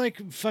is just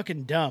like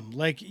fucking dumb.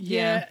 Like,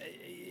 Danny's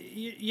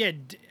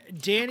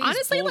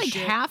Honestly, bullshit.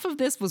 like half of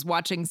this was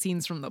watching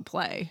scenes from the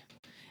play.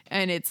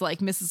 And it's like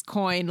Mrs.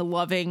 Coyne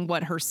loving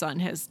what her son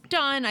has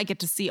done. I get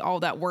to see all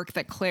that work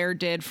that Claire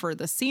did for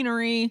the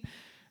scenery.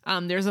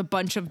 There's a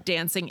bunch of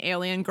dancing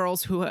alien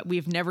girls who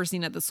we've never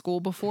seen at the school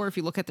before. If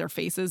you look at their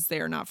faces, they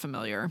are not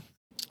familiar.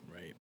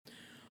 Right.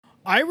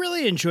 I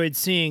really enjoyed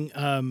seeing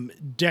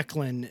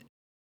Declan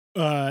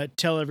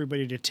tell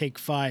everybody to take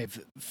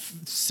 5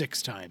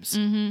 6 times.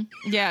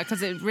 Yeah,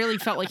 because it really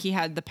felt like he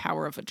had the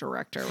power of a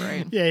director,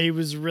 right? Yeah, he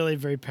was really a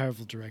very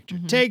powerful director.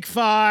 Take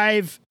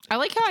 5. I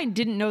like how I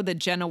didn't know that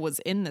Jenna was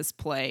in this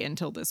play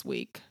until this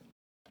week.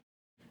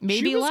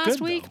 Maybe She was last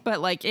good, week, though.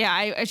 but like,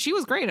 yeah, she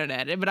was great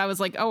at it. But I was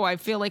like, oh, I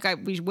feel like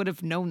we would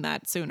have known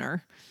that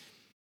sooner.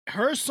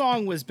 Her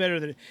song was better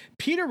than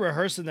Peter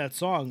rehearsing that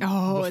song.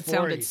 Oh, it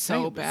before sounded he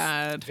sang so it was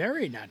bad.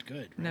 Very not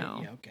good. Right? No.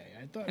 Yeah, okay.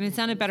 I thought And it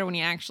sounded better when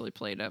he actually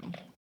played it.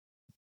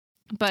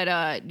 But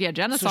yeah,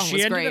 Jenna's So song she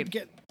was ended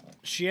great. up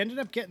she ended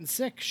up getting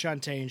sick,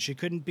 Shantae, and she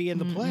couldn't be in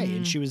the play, Mm-hmm.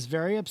 and she was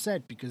very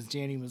upset because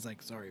Danny was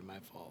like, "Sorry, my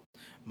fault,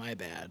 my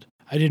bad.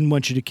 I didn't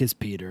want you to kiss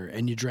Peter,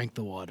 and you drank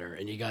the water,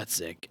 and you got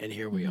sick, and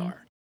here we Mm-hmm.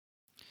 are."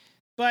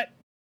 But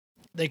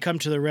they come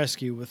to the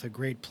rescue with a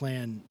great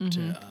plan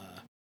Mm-hmm. to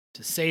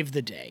save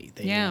the day.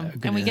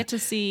 And we get to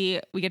see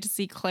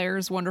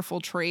Claire's wonderful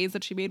trays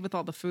that she made with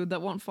all the food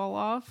that won't fall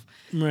off.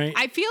 Right.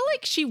 I feel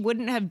like she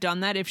wouldn't have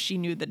done that if she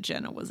knew that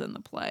Jenna was in the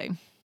play.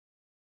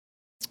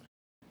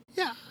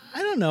 Yeah,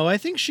 I don't know. I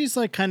think she's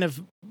like kind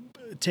of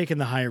taking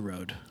the high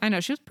road. I know,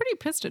 she was pretty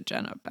pissed at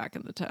Jenna back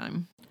in the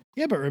time.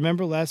 Yeah, but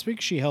remember last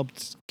week she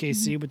helped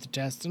Casey with the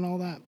test and all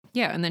that?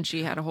 Yeah, and then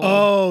she had a whole...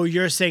 Oh,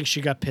 you're saying she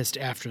got pissed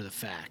after the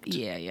fact.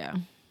 Yeah.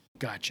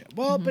 Gotcha.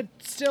 Well, but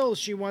still,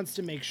 she wants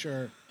to make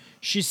sure...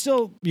 She's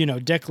still,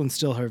 Declan's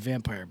still her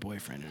vampire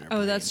boyfriend in her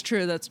brain. That's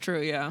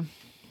true, yeah.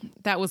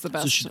 That was the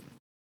best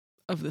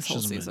of this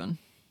whole season.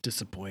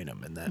 Disappoint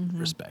him in that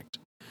respect.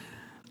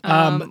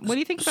 What do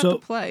you think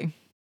about the play?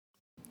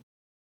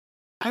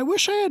 I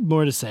wish I had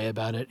more to say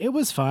about it. It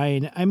was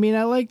fine. I mean,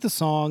 I like the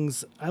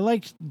songs. I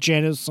liked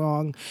Jenna's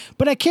song,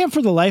 but I can't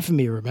for the life of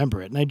me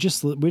remember it. And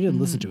we didn't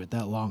listen to it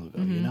that long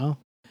ago,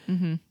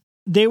 Mm-hmm.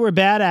 They were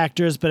bad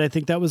actors, but I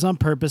think that was on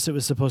purpose. It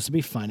was supposed to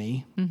be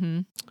funny. Mm-hmm.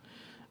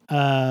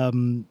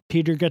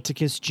 Peter got to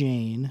kiss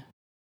Jane.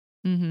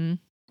 Mm-hmm.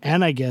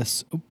 And I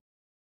guess,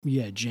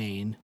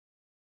 Jane.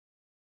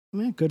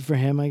 Good for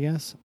him, I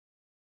guess.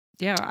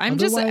 Yeah,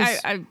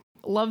 I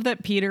love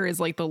that Peter is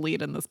like the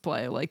lead in this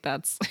play. Like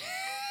that's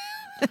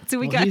who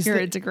we got here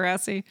at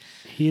Degrassi.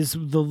 He's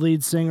the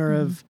lead singer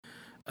of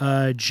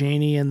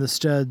Janie and the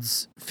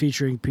Studs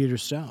featuring Peter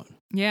Stone.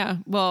 Yeah.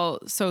 Well,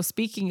 so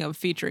speaking of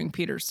featuring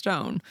Peter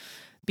Stone,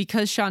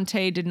 because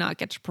Shantae did not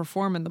get to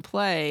perform in the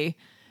play,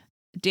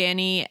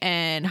 Danny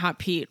and Hot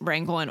Pete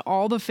wrangle in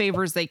all the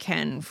favors they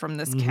can from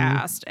this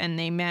cast, and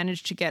they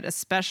managed to get a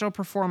special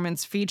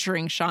performance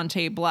featuring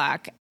Shantae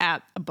Black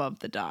at Above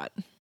the Dot.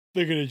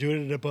 They're going to do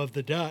it at Above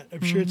the Dot.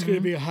 I'm sure it's going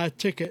to be a hot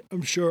ticket.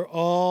 I'm sure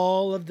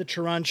all of the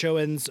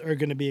Torontoans are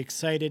going to be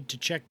excited to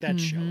check that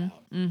show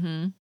out.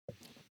 Mm-hmm.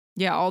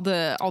 Yeah, all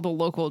the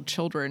local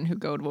children who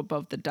go to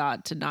Above the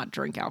Dot to not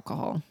drink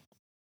alcohol.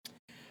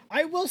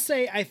 I will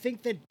say, I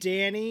think that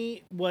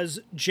Danny was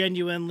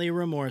genuinely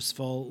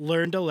remorseful,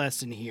 learned a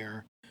lesson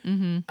here.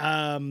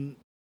 Mm-hmm.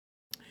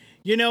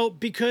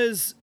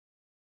 Because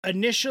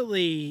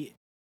initially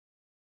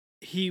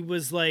he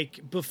was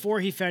like, before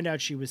he found out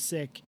she was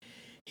sick,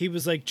 he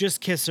was like,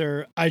 just kiss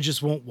her. I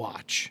just won't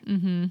watch.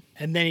 Mm-hmm.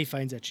 And then he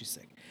finds out she's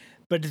sick.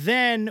 But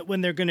then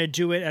when they're going to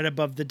do it at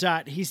Above the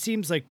Dot, he's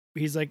like,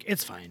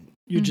 it's fine.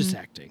 You're just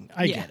acting.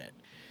 I get it.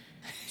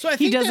 So I think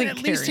he doesn't at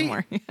care least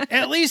anymore.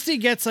 at least he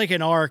gets like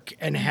an arc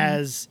and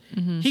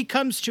he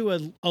comes to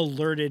a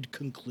alerted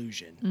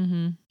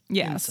conclusion.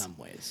 Yes. In some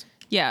ways.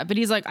 Yeah, but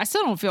he's like, I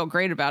still don't feel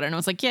great about it. And I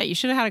was like, yeah, you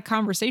should have had a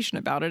conversation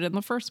about it in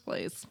the first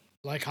place.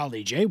 Like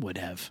Holly J would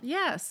have.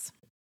 Yes.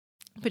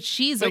 But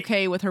she's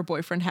okay with her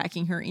boyfriend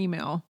hacking her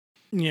email.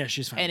 Yeah,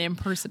 she's fine. And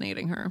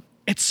impersonating her.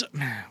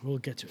 We'll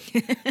get to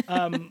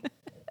it.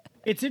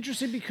 It's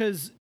interesting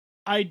because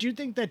I do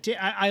think that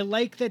I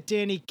like that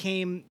Danny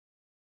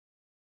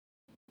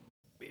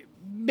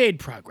made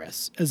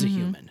progress as a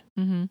human.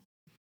 Mm-hmm.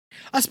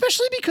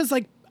 Especially because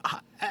like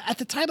at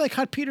the time, like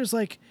Hot Peter's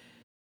like,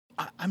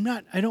 I'm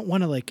not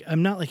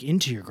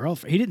into your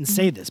girlfriend. He didn't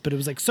say this, but it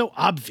was like so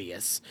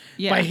obvious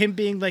by him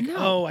being like,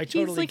 I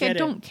totally get it. I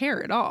don't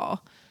care at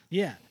all.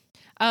 Yeah.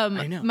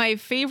 I know. My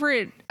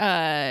favorite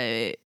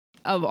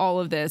of all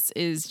of this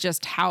is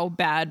just how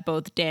bad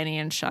both Danny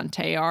and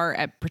Shantae are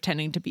at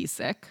pretending to be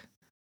sick.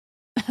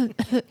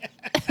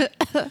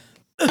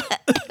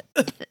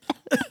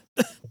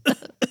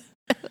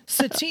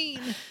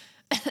 Satine.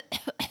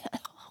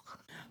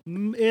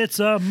 It's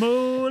a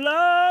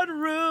Moulin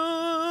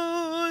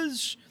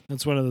Rouge.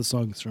 That's one of the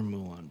songs from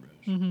Moulin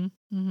Rouge. Mm-hmm.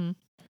 Mm-hmm.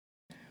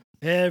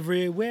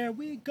 Everywhere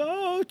we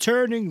go,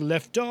 turning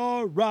left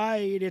or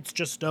right, it's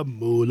just a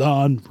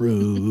Moulin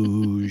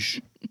Rouge.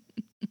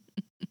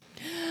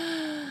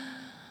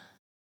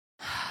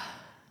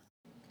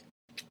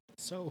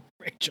 So,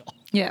 Rachel.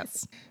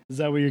 Yes. Is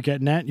that what you're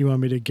getting at? You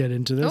want me to get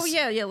into this? Oh,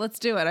 yeah, let's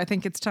do it. I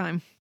think it's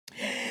time.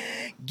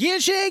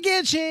 Gitchy,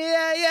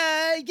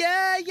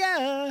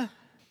 yeah.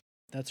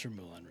 That's from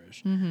Moulin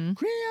Rouge. Mm-hmm.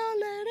 Creole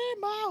lady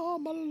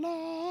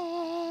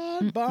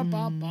marmalade. Bum,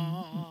 bum,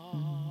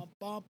 bum,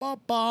 bum,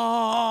 bum,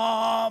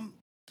 bum.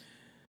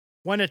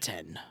 1 to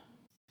 10.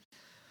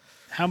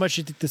 How much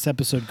do you think this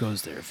episode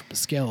goes there from a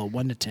scale of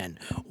 1 to 10?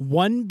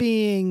 1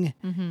 being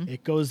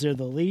it goes there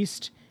the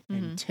least,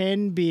 and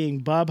 10 being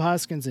Bob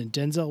Hoskins and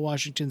Denzel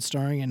Washington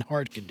starring in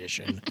Heart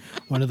Condition,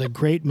 one of the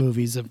great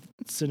movies of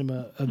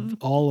cinema of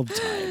all of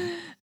time.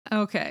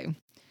 Okay.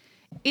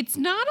 It's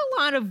not a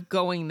lot of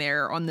going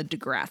there on the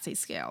Degrassi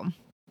scale.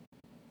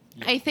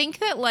 Yeah. I think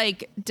that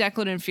like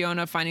Declan and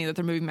Fiona finding that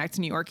they're moving back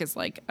to New York is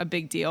like a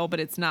big deal, but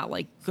it's not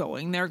like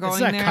going there. It's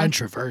not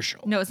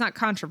controversial. No, it's not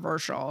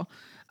controversial.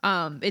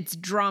 It's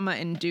drama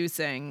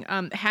inducing.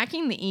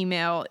 Hacking the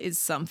email is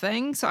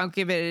something, so I'll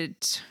give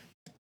it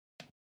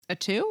a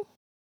 2.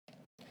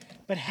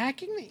 But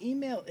hacking the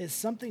email is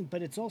something,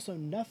 but it's also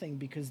nothing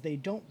because they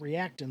don't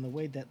react in the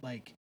way that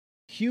like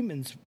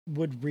humans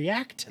would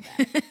react to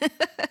that.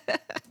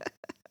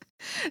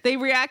 They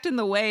react in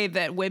the way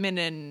that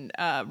women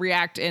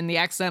react in the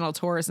accidental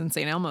Taurus and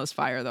St. Elmo's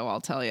fire, though,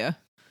 I'll tell you.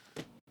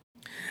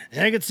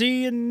 I could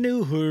see a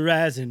new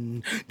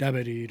horizon.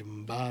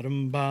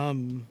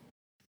 Da-ba-dee-dum-ba-dum-bum.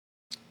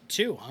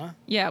 2, huh?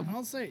 Yeah.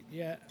 I'll say,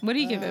 yeah. What do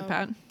you give it,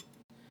 Pat?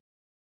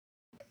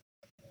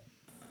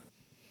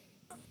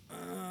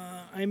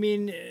 I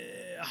mean,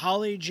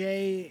 Holly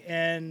J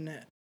and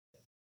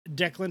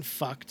Declan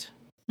fucked.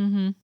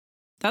 Mm-hmm.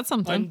 That's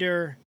something.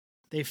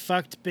 They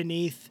fucked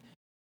beneath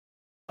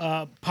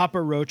a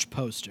Papa Roach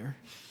poster,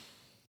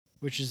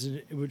 which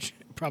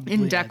probably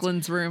in adds,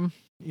 Declan's room.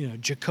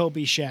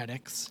 Jacoby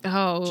Shaddix.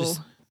 Oh,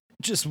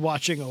 just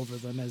watching over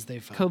them as they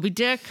fuck. Kobe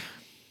Dick.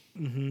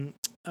 Mm-hmm.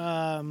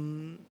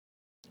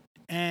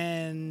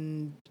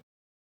 And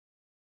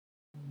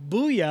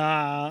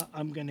Booyah,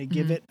 I'm gonna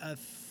give it a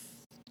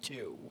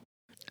 2.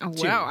 Oh,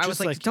 2, wow. I was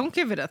just like, don't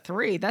give it a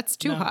 3. That's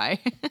too high.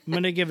 I'm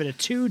going to give it a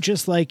 2,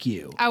 just like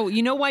you. Oh,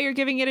 you know why you're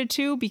giving it a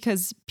 2?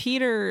 Because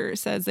Peter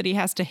says that he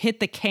has to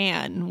hit the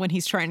can when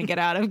he's trying to get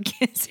out of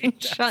kissing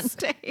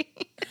Shantae.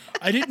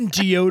 I didn't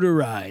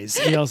deodorize.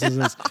 He also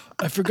says,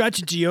 I forgot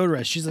to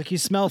deodorize. She's like, you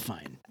smell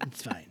fine.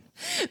 It's fine.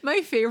 My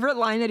favorite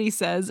line that he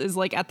says is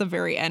like at the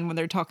very end when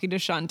they're talking to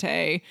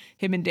Shantae,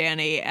 him and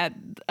Danny at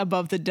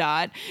above the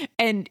dot,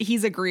 and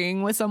he's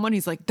agreeing with someone.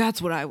 He's like, that's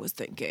what I was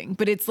thinking.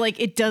 But it's like,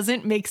 it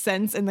doesn't make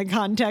sense in the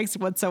context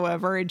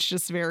whatsoever. It's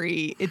just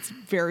very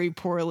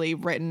poorly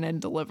written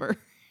and delivered.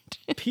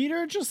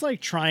 Peter just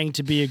like trying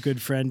to be a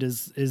good friend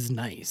is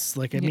nice.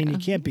 Like, I mean, you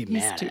can't be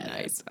mad. He's too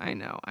nice. I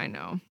know.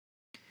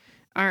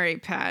 All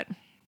right, Pat.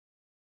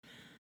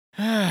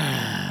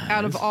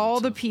 Out of all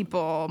the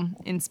people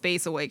in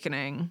Space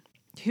Awakening,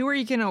 who are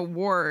you going to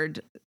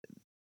award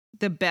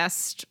the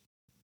best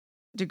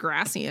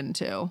Degrassian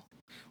to?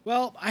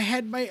 Well, I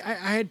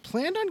had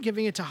planned on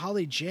giving it to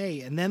Holly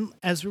J, and then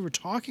as we were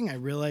talking, I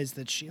realized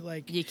that she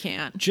you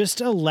can't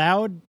just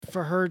allowed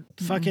for her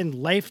fucking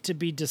life to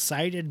be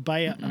decided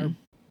by her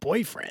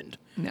boyfriend.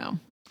 No,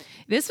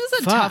 this was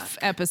a tough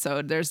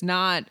episode. There's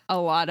not a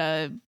lot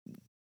of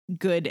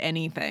good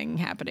anything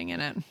happening in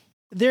it.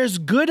 There's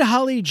good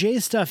Holly J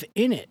stuff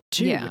in it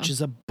too, Yeah. which is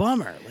a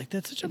bummer. Like,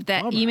 that's such a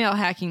bummer. That email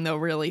hacking though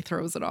really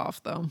throws it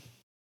off though.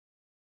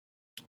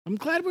 I'm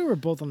glad we were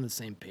both on the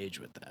same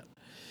page with that.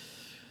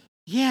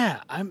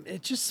 Yeah,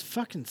 it just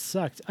fucking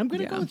sucked. I'm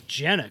gonna go with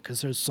Jenna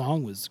because her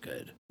song was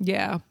good.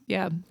 Yeah,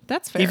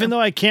 that's fair. Even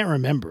though I can't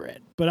remember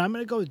it, but I'm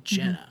gonna go with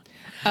Jenna.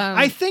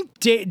 I think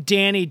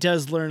Danny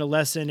does learn a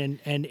lesson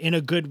and in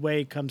a good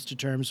way comes to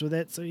terms with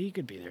it, so he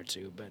could be there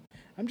too. But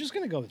I'm just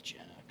gonna go with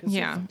Jenna.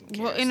 Yeah.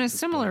 Well, in a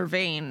similar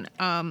vein,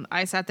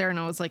 I sat there and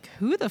I was like,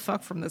 who the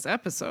fuck from this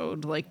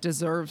episode like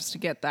deserves to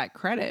get that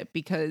credit?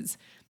 Because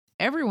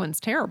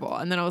everyone's terrible.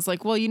 And then I was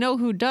like, well, you know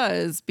who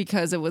does?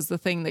 Because it was the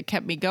thing that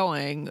kept me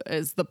going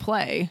is the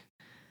play.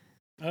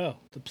 Oh,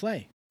 the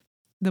play.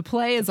 The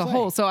play as a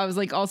whole. So I was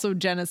like, also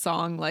Jenna's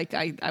song, like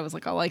I was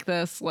like, I like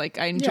this. Like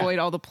I enjoyed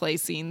all the play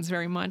scenes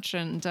very much.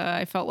 And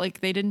I felt like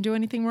they didn't do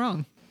anything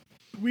wrong.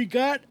 We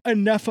got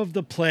enough of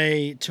the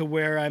play to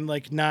where I'm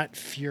like not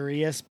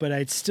furious, but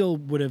I still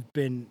would have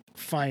been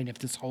fine if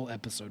this whole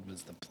episode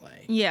was the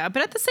play. Yeah,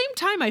 but at the same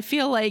time, I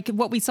feel like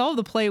what we saw of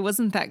the play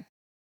wasn't that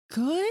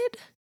good,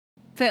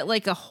 that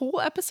like a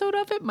whole episode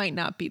of it might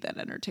not be that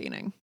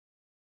entertaining.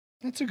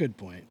 That's a good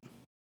point.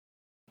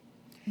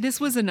 This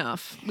was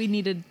enough. We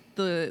needed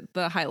the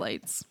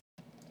highlights.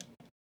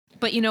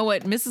 But you know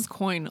what? Mrs.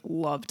 Coyne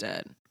loved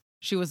it.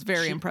 She was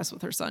very impressed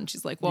with her son.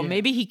 She's like, well,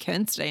 maybe he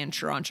can stay in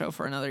Toronto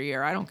for another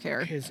year. I don't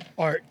care. His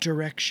art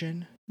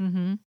direction.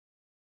 Mm-hmm.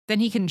 Then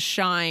he can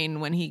shine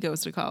when he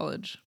goes to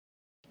college.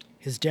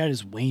 His dad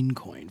is Wayne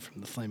Coyne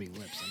from the Flaming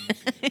Lips.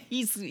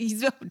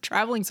 He's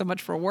traveling so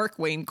much for work,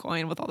 Wayne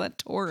Coyne, with all that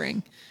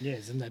touring. Yeah,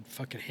 he's in that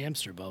fucking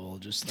hamster bubble,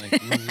 just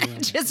like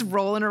rolling just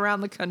rolling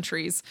around the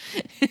countries.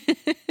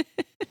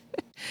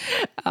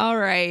 All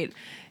right.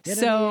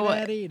 So,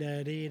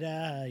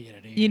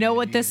 you know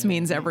what this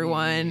means,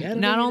 everyone.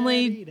 Not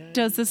only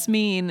does this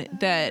mean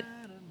that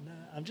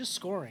I'm just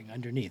scoring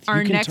underneath.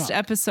 Our next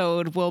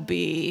episode will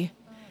be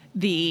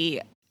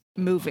the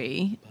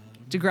movie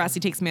Degrassi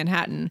Takes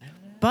Manhattan,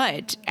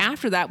 but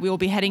after that we will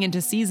be heading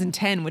into season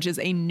 10, which is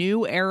a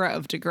new era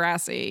of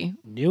Degrassi.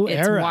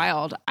 It's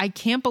wild. I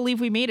can't believe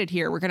we made it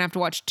here. We're gonna have to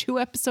watch 2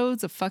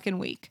 episodes a fucking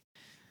week.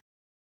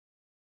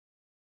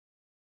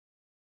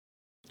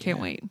 Can't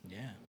wait.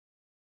 Yeah.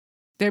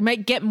 They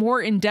might get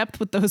more in depth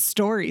with those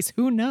stories.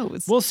 Who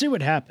knows? We'll see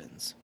what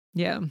happens.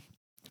 Yeah.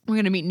 We're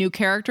going to meet new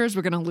characters.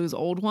 We're going to lose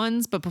old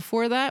ones. But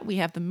before that, we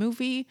have the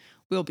movie.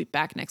 We'll be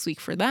back next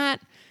week for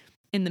that.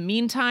 In the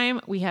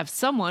meantime, we have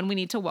someone we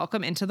need to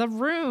welcome into the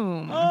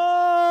room.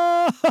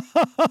 Oh,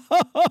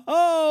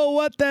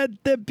 what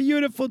that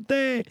beautiful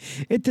day.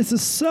 It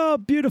is so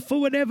beautiful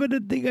whenever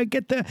I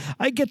get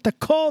the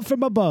call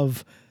from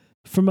above.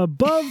 From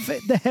above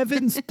the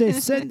heavens, they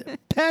send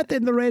Pat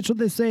and the Rachel.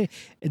 They say,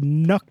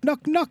 knock,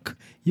 knock, knock.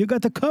 You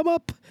got to come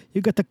up.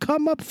 You got to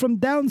come up from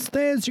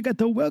downstairs. You got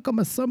to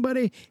welcome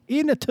somebody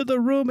into the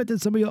room. It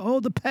is some of your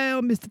old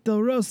pal, Mr.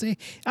 Del Rossi.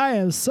 I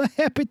am so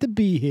happy to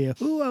be here.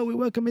 Who are we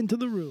welcoming to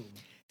the room?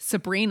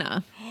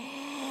 Sabrina.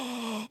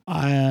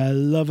 I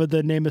love her.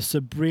 The name is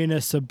Sabrina.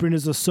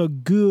 Sabrina's are so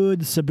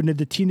good. Sabrina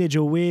the Teenage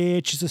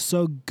Witch is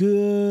so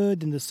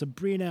good. And the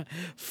Sabrina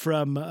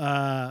from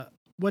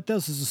what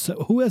else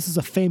who else is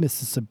a famous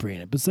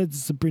Sabrina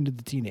besides Sabrina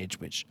the Teenage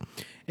Witch?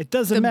 It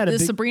doesn't matter. The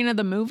Sabrina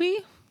the movie?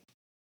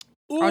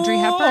 Audrey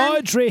Hepburn?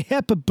 Audrey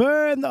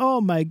Hepburn.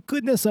 Oh my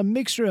goodness, a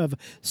mixture of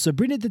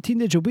Sabrina the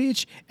Teenage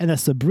Witch and a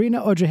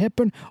Sabrina Audrey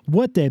Hepburn.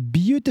 What a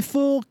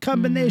beautiful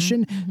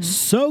combination.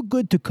 So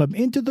good to come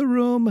into the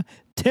room,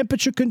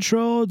 temperature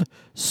controlled,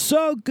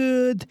 so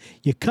good.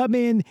 You come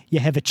in, you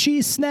have a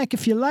cheese snack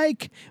if you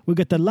like. We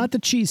got a lot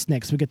of cheese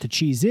snacks. We got the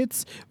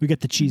Cheez-Its, we got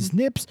the cheese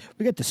nips,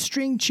 we got the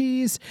string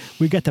cheese,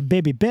 we got the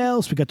Baby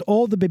Bells, we got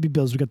all the Baby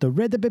Bells. We got the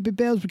red Baby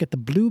Bells, we got the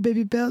blue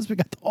Baby Bells, we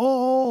got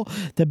all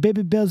the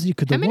Baby Bells you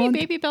could want. How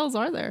many Baby Bells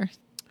are there?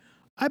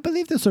 I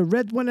believe there's a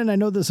red one and I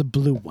know there's a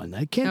blue one.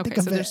 I can't think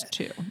of it. There's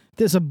two.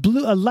 There's a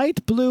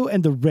light blue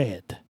and a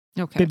red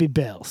Baby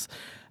Bells.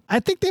 I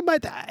think they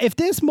might. If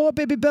there's more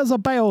Baby Bells, I'll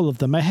buy all of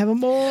them. I have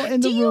them all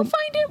in the room. Do you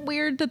find it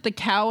weird that the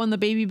cow on the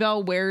Baby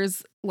Bell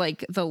wears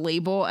like the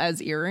label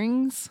as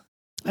earrings?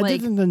 I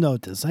didn't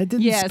notice. I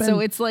didn't. Yeah, so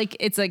it's like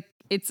it's a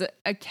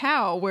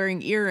cow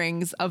wearing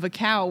earrings of a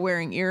cow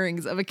wearing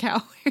earrings of a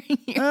cow wearing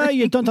earrings.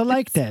 You don't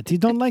like that. You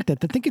don't like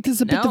that. I think it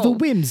is a bit of a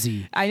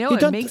whimsy. I know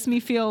it makes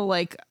me feel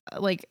like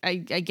I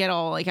get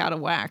all like out of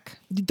whack.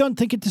 You don't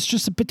think it is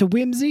just a bit of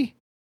whimsy?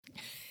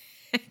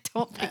 I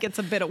don't think it's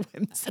a bit of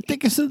whimsy. I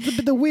think it's a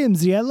bit of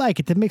whimsy. I like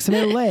it. It makes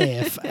me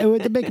laugh. It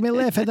would make me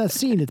laugh had I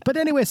seen it. But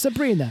anyway,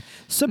 Sabrina,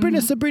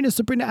 I'm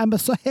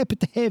so happy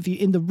to have you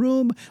in the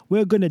room.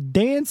 We're going to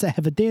dance. I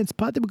have a dance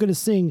party. We're going to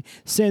sing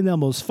San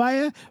Elmo's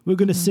Fire. We're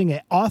going to sing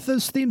an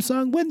Arthur's theme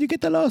song, When You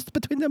Get Lost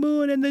Between the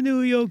Moon and the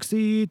New York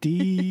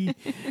City.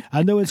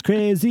 I know it's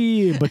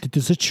crazy, but it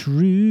is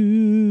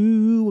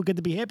true. We're going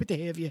to be happy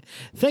to have you.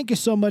 Thank you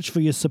so much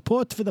for your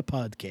support for the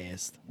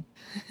podcast.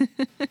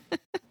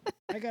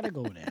 I gotta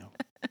go now.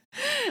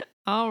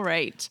 All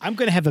right. I'm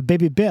gonna have a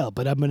Baby Bell,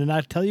 but I'm gonna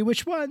not tell you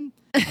which one.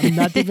 I'm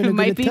not even it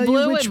might gonna be tell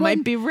blue. you which it one.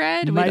 might be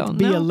red. It we might don't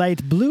be know. a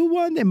light blue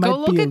one. It might Go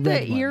look be a at the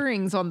red one.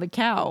 earrings on the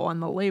cow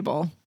on the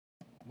label.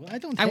 Well, I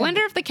don't. I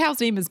wonder if the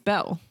cow's name is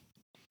Belle.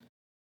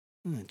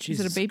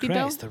 Jesus is it a Baby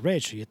Christ, Bell?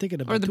 Rachel, you're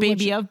thinking about Or the too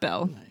baby much. of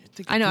Belle.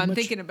 I know. I'm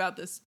thinking about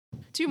this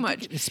too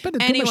much. You're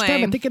spending too much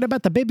time thinking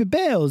about the Baby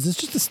Bells. It's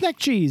just a snack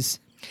cheese.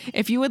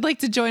 If you would like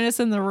to join us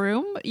in the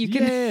room, you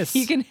can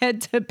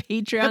head to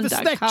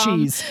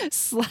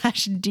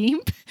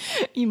patreon.com/deep.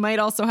 You might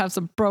also have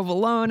some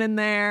provolone in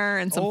there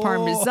and some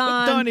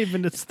Parmesan. Don't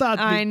even start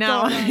me. I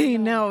know. I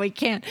know. We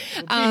can't.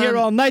 We'll be here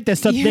all night. They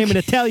start naming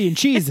Italian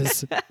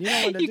cheeses. You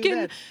don't want to do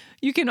that.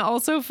 You can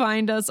also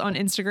find us on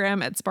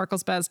Instagram at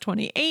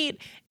SparklesPaz28,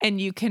 and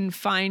you can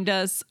find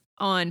us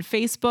on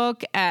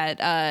Facebook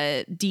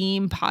at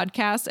Deem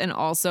Podcast, and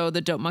also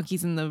the Dope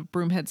Monkeys and the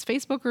Broomheads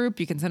Facebook group.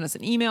 You can send us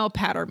an email.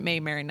 Pat or may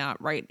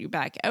not write you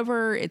back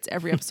ever. It's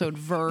every episode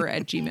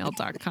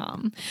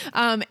ver@gmail.com.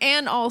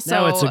 And also,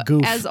 now it's a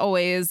goof. As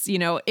always,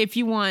 if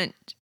you want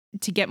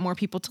to get more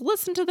people to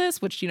listen to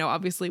this, which,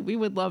 obviously we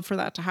would love for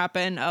that to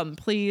happen,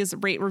 please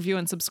rate, review,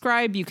 and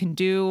subscribe. You can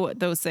do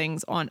those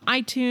things on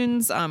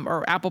iTunes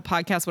or Apple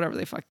Podcasts, whatever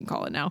they fucking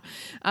call it now.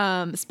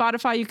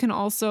 Spotify, you can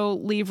also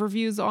leave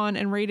reviews on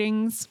and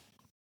ratings.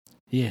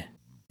 Yeah,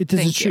 it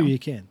is true. You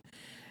can.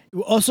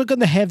 We're also going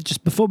to have,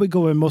 just before we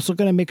go, I'm also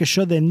going to make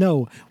sure they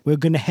know we're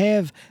going to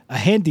have a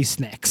handy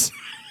snacks.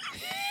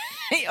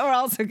 We're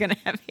also going to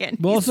have handy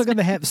We're also going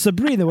to have,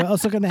 Sabrina, we're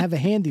also going to have a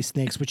handy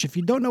snacks, which if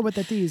you don't know what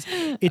that is,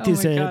 it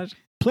is a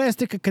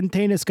plastic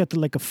container. It's got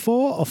like a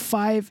 4 or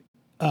 5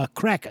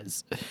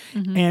 crackers.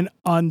 And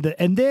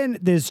then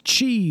there's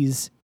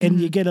cheese,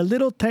 and you get a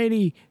little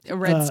tiny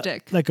red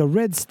stick. Like a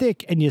red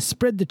stick, and you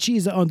spread the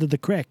cheese onto the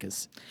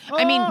crackers.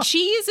 I mean,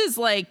 cheese is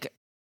like,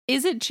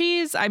 is it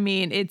cheese? I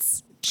mean,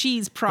 it's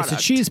cheese product.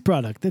 It's a cheese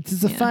product. It's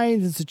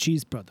a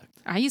cheese product.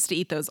 I used to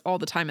eat those all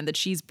the time, and the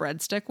cheese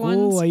breadstick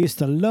ones. Oh, I used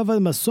to love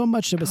them so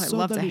much. It was so delicious. I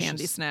loved delicious. a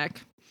handy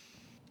snack.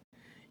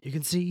 You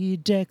can see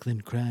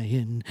Declan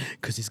crying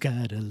because he's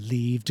got to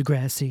leave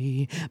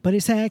Degrassi, but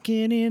he's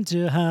hacking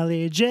into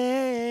Holly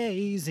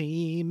J's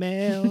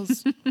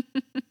emails.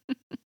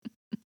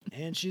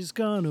 And she's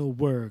gonna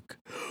work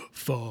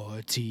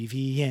for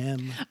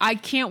TVM. I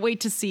can't wait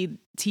to see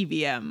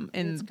TVM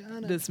in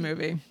this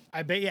movie.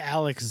 I bet you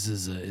Alex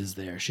is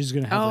there. She's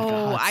gonna have like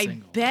a hot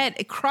single. I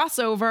bet.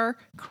 Crossover.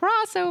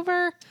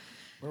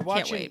 We're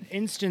watching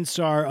Instant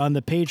Star on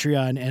the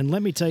Patreon, and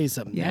let me tell you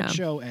something. Yeah. That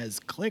show has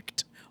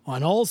clicked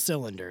on all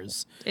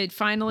cylinders. It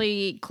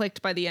finally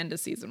clicked by the end of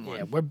season 1.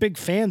 Yeah, we're big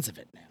fans of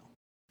it now.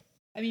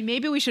 I mean,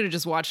 maybe we should have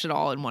just watched it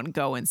all in one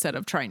go instead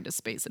of trying to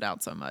space it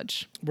out so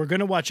much. We're going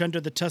to watch Under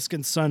the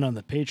Tuscan Sun on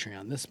the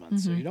Patreon this month,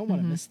 so you don't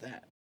want to miss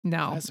that.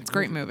 No, it's a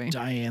great movie.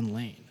 Diane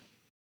Lane.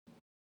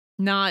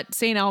 Not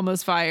St.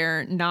 Elmo's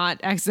Fire,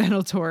 not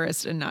Accidental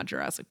Tourist, and not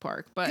Jurassic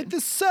Park. But it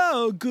is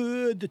so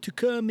good to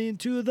come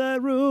into the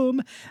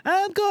room.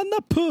 I'm going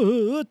to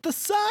put the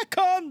sock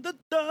on the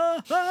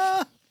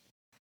door.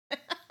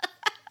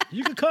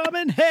 You can come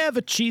and have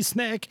a cheese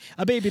snack,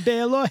 a Baby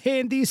Bell or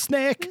handy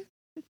snack.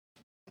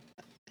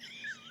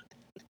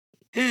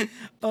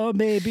 Or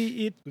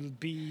maybe it will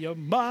be a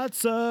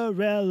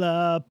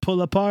mozzarella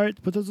pull apart.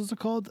 What is this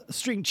called?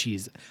 String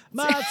cheese.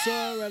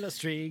 Mozzarella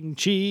string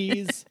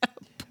cheese.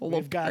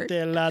 We've got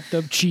a lot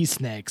of cheese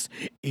snacks.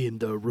 In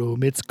the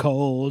room it's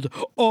cold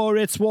or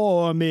it's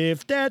warm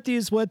if that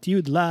is what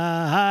you'd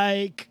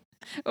like.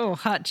 Oh,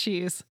 hot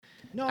cheese.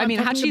 No, I mean,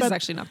 hot cheese is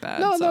actually not bad.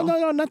 No, so.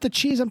 no, not the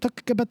cheese. I'm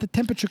talking about the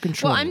temperature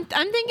control. Well, I'm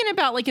thinking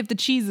about like if the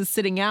cheese is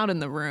sitting out in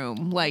the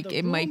room, like The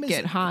it room might is-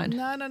 get hot.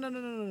 No.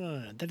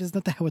 That is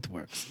not how it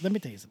works. Let me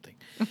tell you something.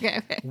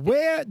 Okay.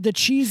 Where the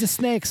cheese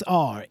snacks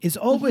are is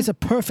always a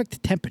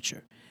perfect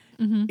temperature.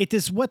 It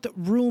is what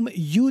room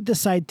you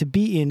decide to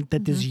be in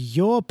that is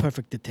your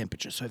perfect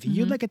temperature. So if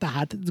you like it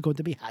hot, it's going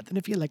to be hot. And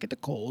if you like it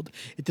cold,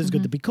 it is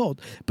going to be cold.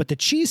 But the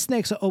cheese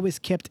snacks are always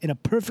kept in a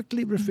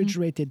perfectly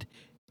refrigerated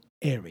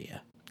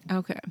area.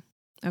 Okay.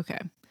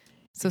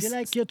 So If you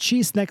like your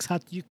cheese snacks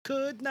hot, you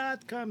could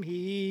not come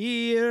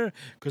here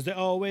because they're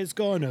always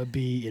going to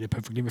be in a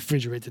perfectly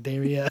refrigerated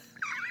area.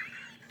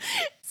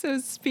 So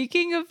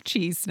speaking of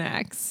cheese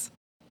snacks,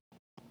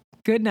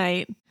 good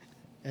night.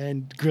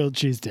 And grilled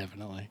cheese,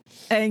 definitely.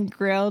 And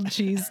grilled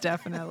cheese,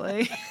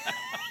 definitely.